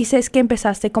 Dices que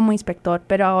empezaste como inspector,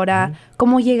 pero ahora,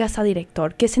 ¿cómo llegas a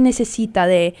director? ¿Qué se necesita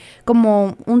de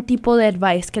como un tipo de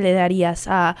advice que le darías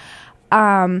a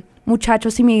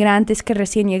muchachos inmigrantes que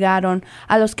recién llegaron,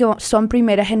 a los que son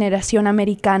primera generación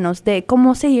americanos, de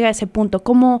cómo se llega a ese punto,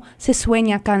 cómo se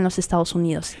sueña acá en los Estados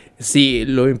Unidos? Sí,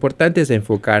 lo importante es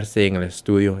enfocarse en el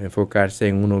estudio, enfocarse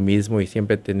en uno mismo y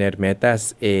siempre tener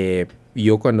metas.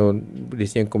 Yo cuando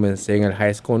recién comencé en el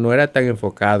high school no era tan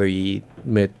enfocado y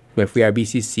me fui a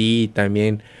BCC,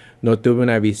 también no tuve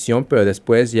una visión, pero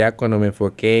después ya cuando me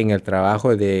enfoqué en el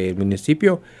trabajo del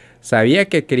municipio, sabía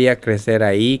que quería crecer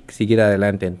ahí, seguir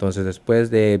adelante. Entonces después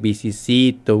de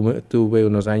BCC tuve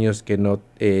unos años que no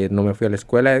me fui a la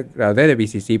escuela, gradué de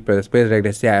BCC, pero después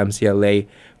regresé a MCLA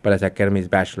para sacar mis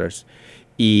bachelors.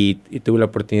 Y tuve la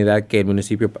oportunidad que el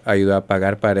municipio ayudó a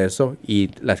pagar para eso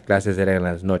y las clases eran en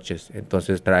las noches.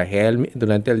 Entonces trabajé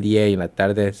durante el día y en la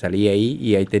tarde salí ahí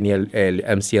y ahí tenía el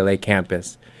MCLA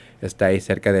Campus. Está ahí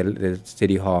cerca del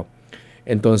City Hall.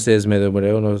 Entonces me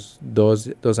demoré unos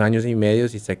dos años y medio y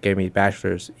saqué mis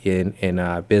bachelors en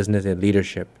Business and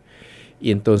Leadership. Y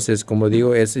entonces, como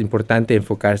digo, es importante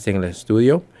enfocarse en el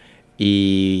estudio.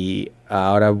 y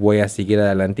ahora voy a seguir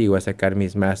adelante y voy a sacar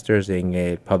mis masters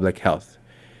en Public Health.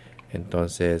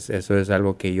 Entonces, eso es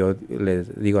algo que yo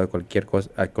les digo a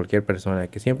cualquier persona,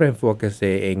 que siempre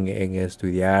enfóquese en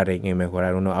estudiar, en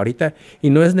mejorar uno. Ahorita, y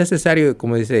no es necesario,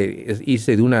 como dice,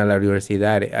 irse de una a la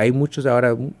universidad. Hay muchas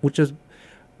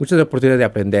oportunidades de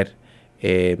aprender.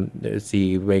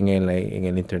 Si ven en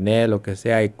el internet, lo que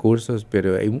sea, hay cursos,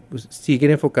 pero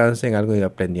siguen enfocándose en algo y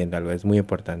aprendiendo algo. Es muy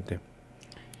importante.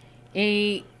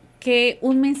 Que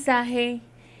un mensaje...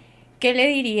 ¿Qué le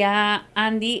diría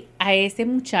Andy a ese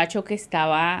muchacho que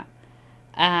estaba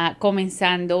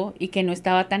comenzando y que no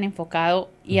estaba tan enfocado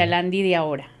y al Andy de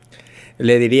ahora?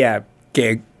 Le diría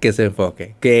que se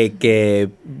enfoque,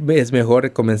 que es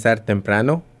mejor comenzar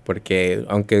temprano, porque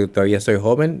aunque todavía soy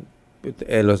joven,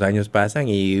 los años pasan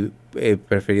y he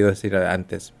preferido decir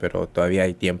antes, pero todavía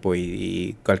hay tiempo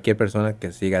y cualquier persona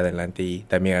que siga adelante, y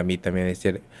también a mí también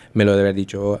decir, me lo debe haber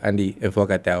dicho, oh, Andy,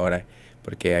 enfócate ahora,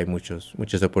 porque hay muchas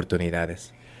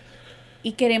oportunidades.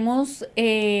 Y queremos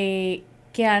que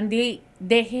Andy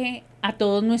deje a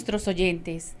todos nuestros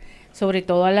oyentes, sobre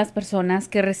todo a las personas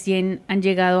que recién han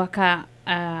llegado acá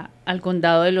al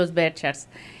condado de los Berkshires,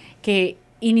 que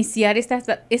iniciar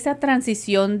esta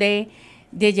transición de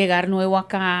llegar nuevo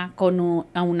acá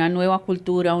a una nueva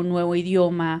cultura, un nuevo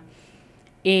idioma,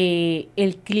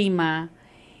 el clima,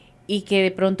 y que de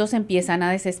pronto se empiezan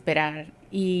a desesperar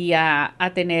y a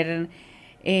tener...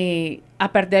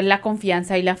 a perder la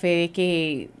confianza y la fe de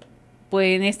que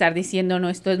pueden estar diciendo, no,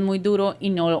 esto es muy duro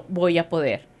y no voy a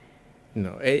poder.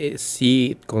 No,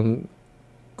 sí, con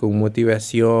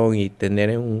motivación y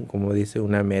tener, como dice,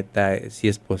 una meta, sí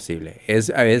es posible.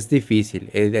 Es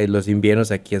difícil, los inviernos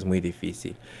aquí es muy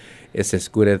difícil. Se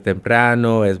oscurece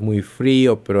temprano, es muy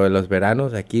frío, pero los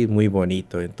veranos aquí es muy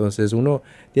bonito. Entonces uno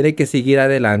tiene que seguir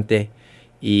adelante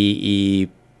y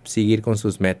seguir con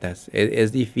sus metas.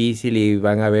 Es difícil y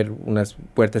van a haber unas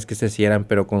puertas que se cierran,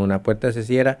 pero cuando una puerta se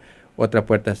cierra, otra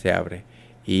puerta se abre.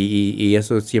 Y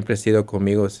eso siempre ha sido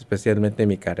conmigo, especialmente en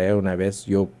mi carrera. Una vez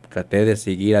yo traté de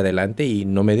seguir adelante y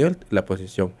no me dio la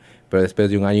posición, pero después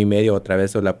de 1 año y medio otra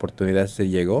vez la oportunidad se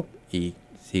llegó y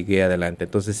sigue adelante.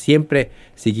 Entonces siempre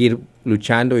seguir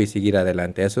luchando y seguir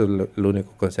adelante. Eso es lo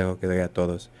único consejo que doy a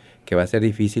todos, que va a ser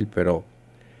difícil, pero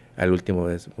al último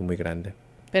es muy grande.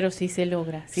 Pero sí se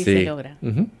logra, sí se logra.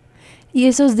 Uh-huh. Y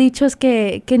esos dichos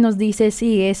que nos dices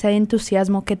y ese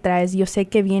entusiasmo que traes, yo sé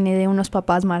que viene de unos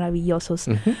papás maravillosos.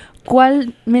 Uh-huh.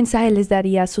 ¿Cuál mensaje les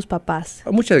daría a sus papás?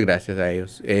 Muchas gracias a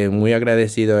ellos. Muy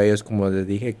agradecido a ellos, como les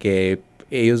dije, que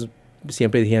ellos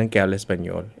siempre dijeron que hable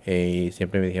español. Y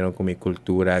siempre me dijeron con mi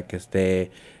cultura, que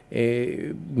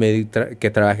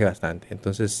que trabaje bastante.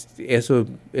 Entonces, eso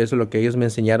es lo que ellos me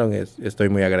enseñaron. Estoy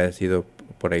muy agradecido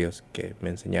por ellos que me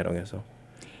enseñaron eso.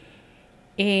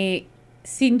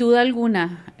 Sin duda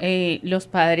alguna, los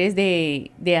padres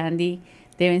de Andy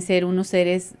deben ser unos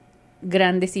seres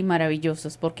grandes y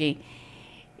maravillosos, porque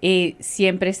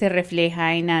siempre se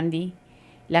refleja en Andy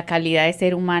la calidad de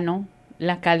ser humano,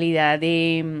 la calidad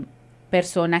de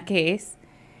persona que es.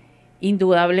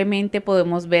 Indudablemente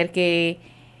podemos ver que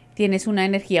tienes una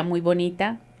energía muy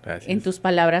bonita. Gracias. En tus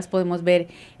palabras podemos ver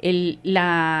el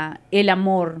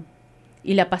amor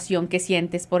y la pasión que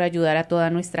sientes por ayudar a toda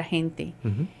nuestra gente.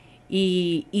 Uh-huh.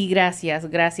 Y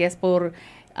gracias por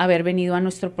haber venido a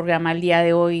nuestro programa el día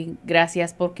de hoy.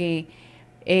 Gracias porque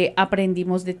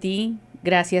aprendimos de ti.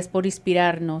 Gracias por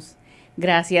inspirarnos.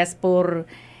 Gracias por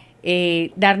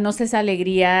darnos esa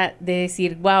alegría de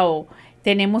decir, wow,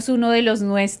 tenemos uno de los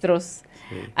nuestros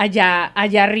allá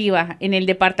arriba en el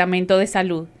Departamento de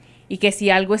Salud. Y que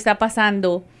si algo está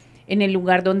pasando en el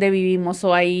lugar donde vivimos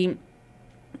o hay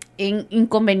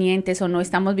inconvenientes o no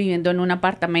estamos viviendo en un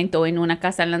apartamento o en una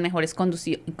casa en las mejores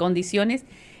condiciones,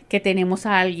 que tenemos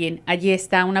a alguien, allí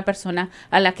está una persona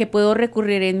a la que puedo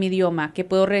recurrir en mi idioma, que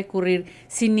puedo recurrir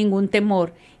sin ningún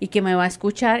temor y que me va a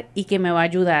escuchar y que me va a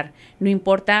ayudar. No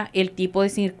importa el tipo de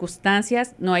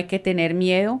circunstancias, no hay que tener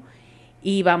miedo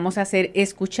y vamos a ser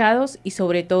escuchados y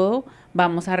sobre todo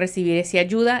vamos a recibir esa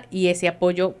ayuda y ese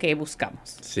apoyo que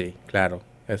buscamos. Sí, claro,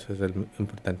 eso es el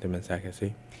importante mensaje,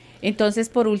 sí. Entonces,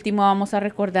 por último, vamos a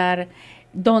recordar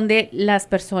dónde las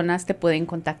personas te pueden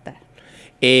contactar.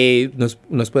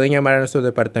 Nos pueden llamar a nuestro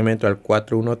departamento al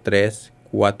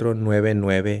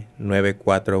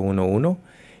 413-499-9411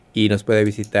 y nos puede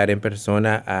visitar en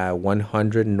persona a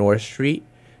 100 North Street,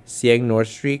 100 North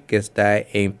Street, que está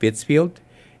en Pittsfield.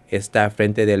 Está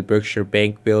frente del Berkshire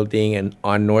Bank Building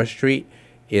on North Street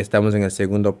y estamos en el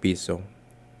segundo piso,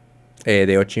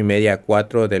 de 8:30 a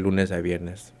 4 de lunes a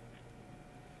viernes.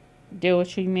 De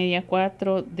 8:30 a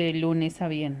 4 de lunes a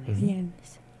viernes. Uh-huh.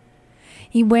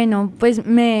 Y bueno, pues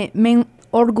me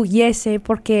orgullece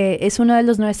porque es uno de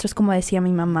los nuestros, como decía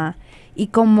mi mamá. Y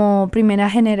como primera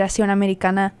generación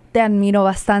americana te admiro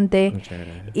bastante. Muchas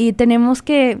gracias. Y tenemos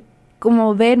que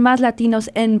como ver más latinos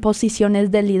en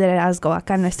posiciones de liderazgo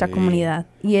acá en nuestra comunidad.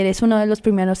 Y eres uno de los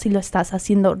primeros y lo estás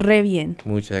haciendo re bien.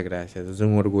 Muchas gracias. Es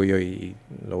un orgullo y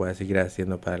lo voy a seguir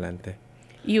haciendo para adelante.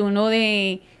 Y uno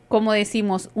de, como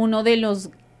decimos, uno de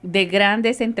los de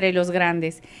grandes entre los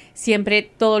grandes. Siempre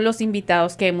todos los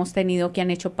invitados que hemos tenido que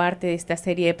han hecho parte de esta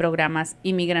serie de programas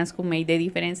Immigrants Who Made the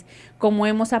Difference, cómo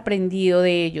hemos aprendido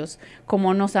de ellos,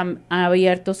 cómo nos han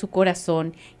abierto su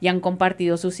corazón y han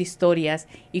compartido sus historias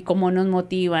y cómo nos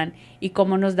motivan y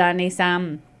cómo nos dan esa...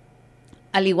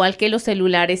 Al igual que los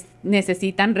celulares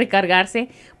necesitan recargarse,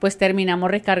 pues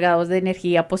terminamos recargados de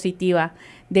energía positiva,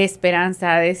 de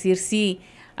esperanza, de decir sí.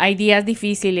 Hay días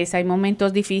difíciles, hay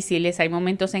momentos difíciles, hay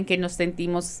momentos en que nos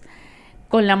sentimos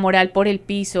con la moral por el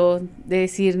piso, de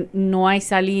decir no hay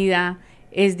salida,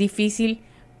 es difícil,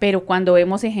 pero cuando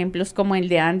vemos ejemplos como el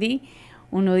de Andy,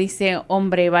 uno dice,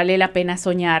 hombre, vale la pena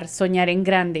soñar en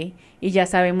grande y ya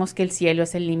sabemos que el cielo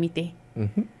es el límite.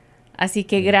 Ujú. Así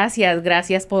que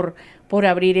gracias por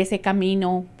abrir ese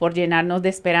camino, por llenarnos de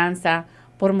esperanza,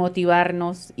 por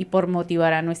motivarnos y por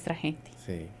motivar a nuestra gente.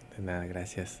 Sí, de nada,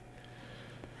 gracias.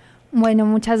 Bueno,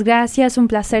 muchas gracias. Un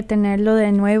placer tenerlo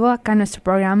de nuevo acá en nuestro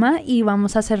programa y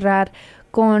vamos a cerrar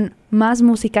con más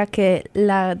música que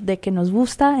la de que nos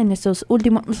gusta en estos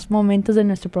últimos momentos de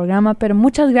nuestro programa. Pero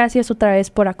muchas gracias otra vez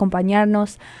por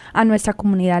acompañarnos a nuestra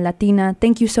comunidad latina.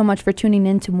 Thank you so much for tuning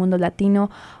in to Mundo Latino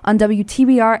on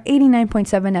WTBR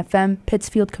 89.7 FM,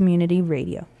 Pittsfield Community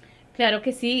Radio. Claro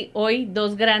que sí. Hoy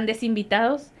dos grandes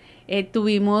invitados.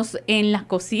 Tuvimos en la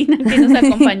cocina que nos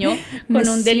acompañó con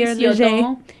un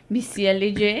delicioso Monsieur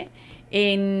Leger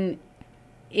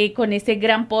con ese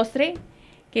gran postre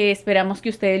que esperamos que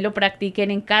ustedes lo practiquen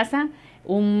en casa.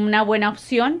 Una buena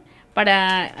opción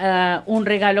para un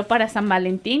regalo para San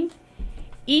Valentín.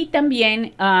 Y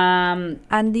también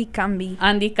Andy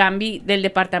Camby del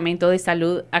Departamento de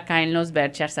Salud acá en los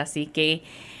Berkshires. Así que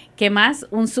 ¿qué más?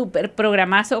 Un súper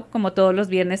programazo como todos los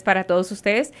viernes para todos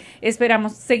ustedes.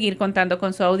 Esperamos seguir contando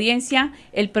con su audiencia.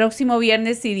 El próximo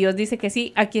viernes, si Dios dice que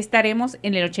sí, aquí estaremos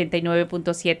en el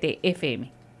 89.7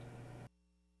 FM.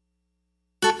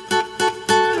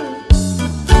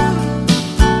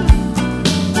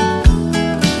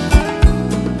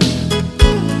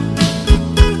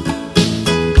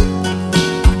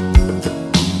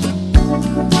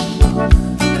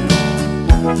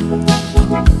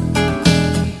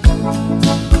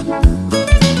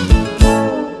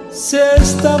 Se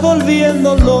está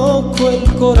volviendo loco el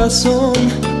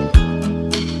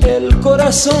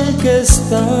corazón que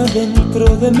está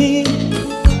dentro de mí.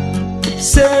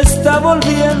 Se está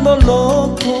volviendo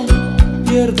loco,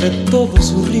 pierde todo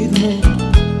su ritmo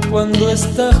cuando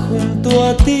está junto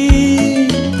a ti.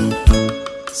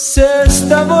 Se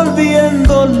está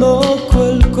volviendo loco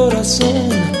el corazón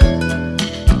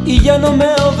y ya no me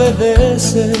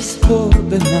obedeces por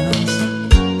demás.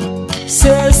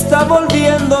 Se está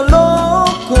volviendo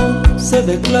loco, se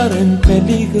declara en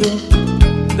peligro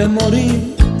de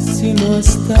morir si no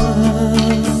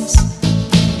estás.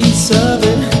 Y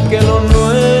sabe que lo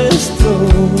nuestro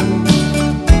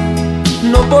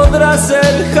no podrá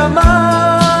ser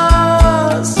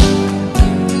jamás.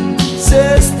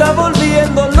 Se está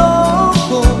volviendo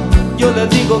loco, yo le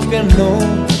digo que no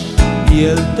y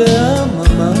él te ama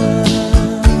más.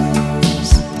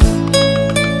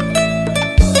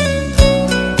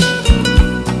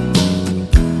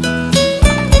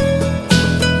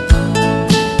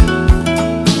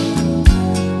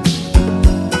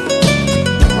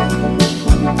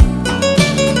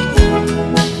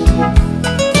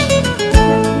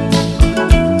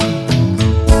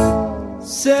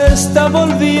 Se está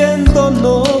volviendo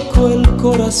loco el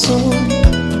corazón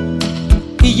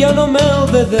y ya no me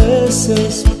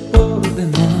obedeces por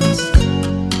demás.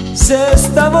 Se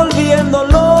está volviendo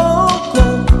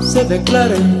loco, se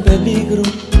declara en peligro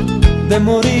de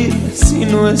morir si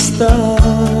no estás.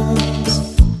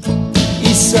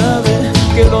 Y sabe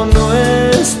que lo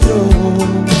nuestro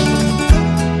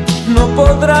no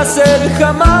podrá ser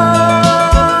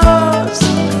jamás.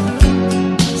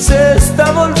 Se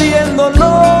está volviendo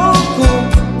loco,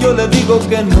 yo le digo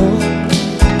que no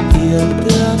y él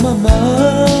te ama más.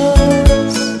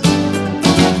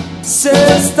 Se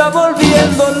está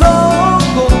volviendo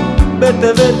loco,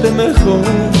 vete, vete mejor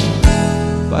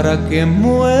para que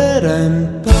muera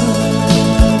en paz.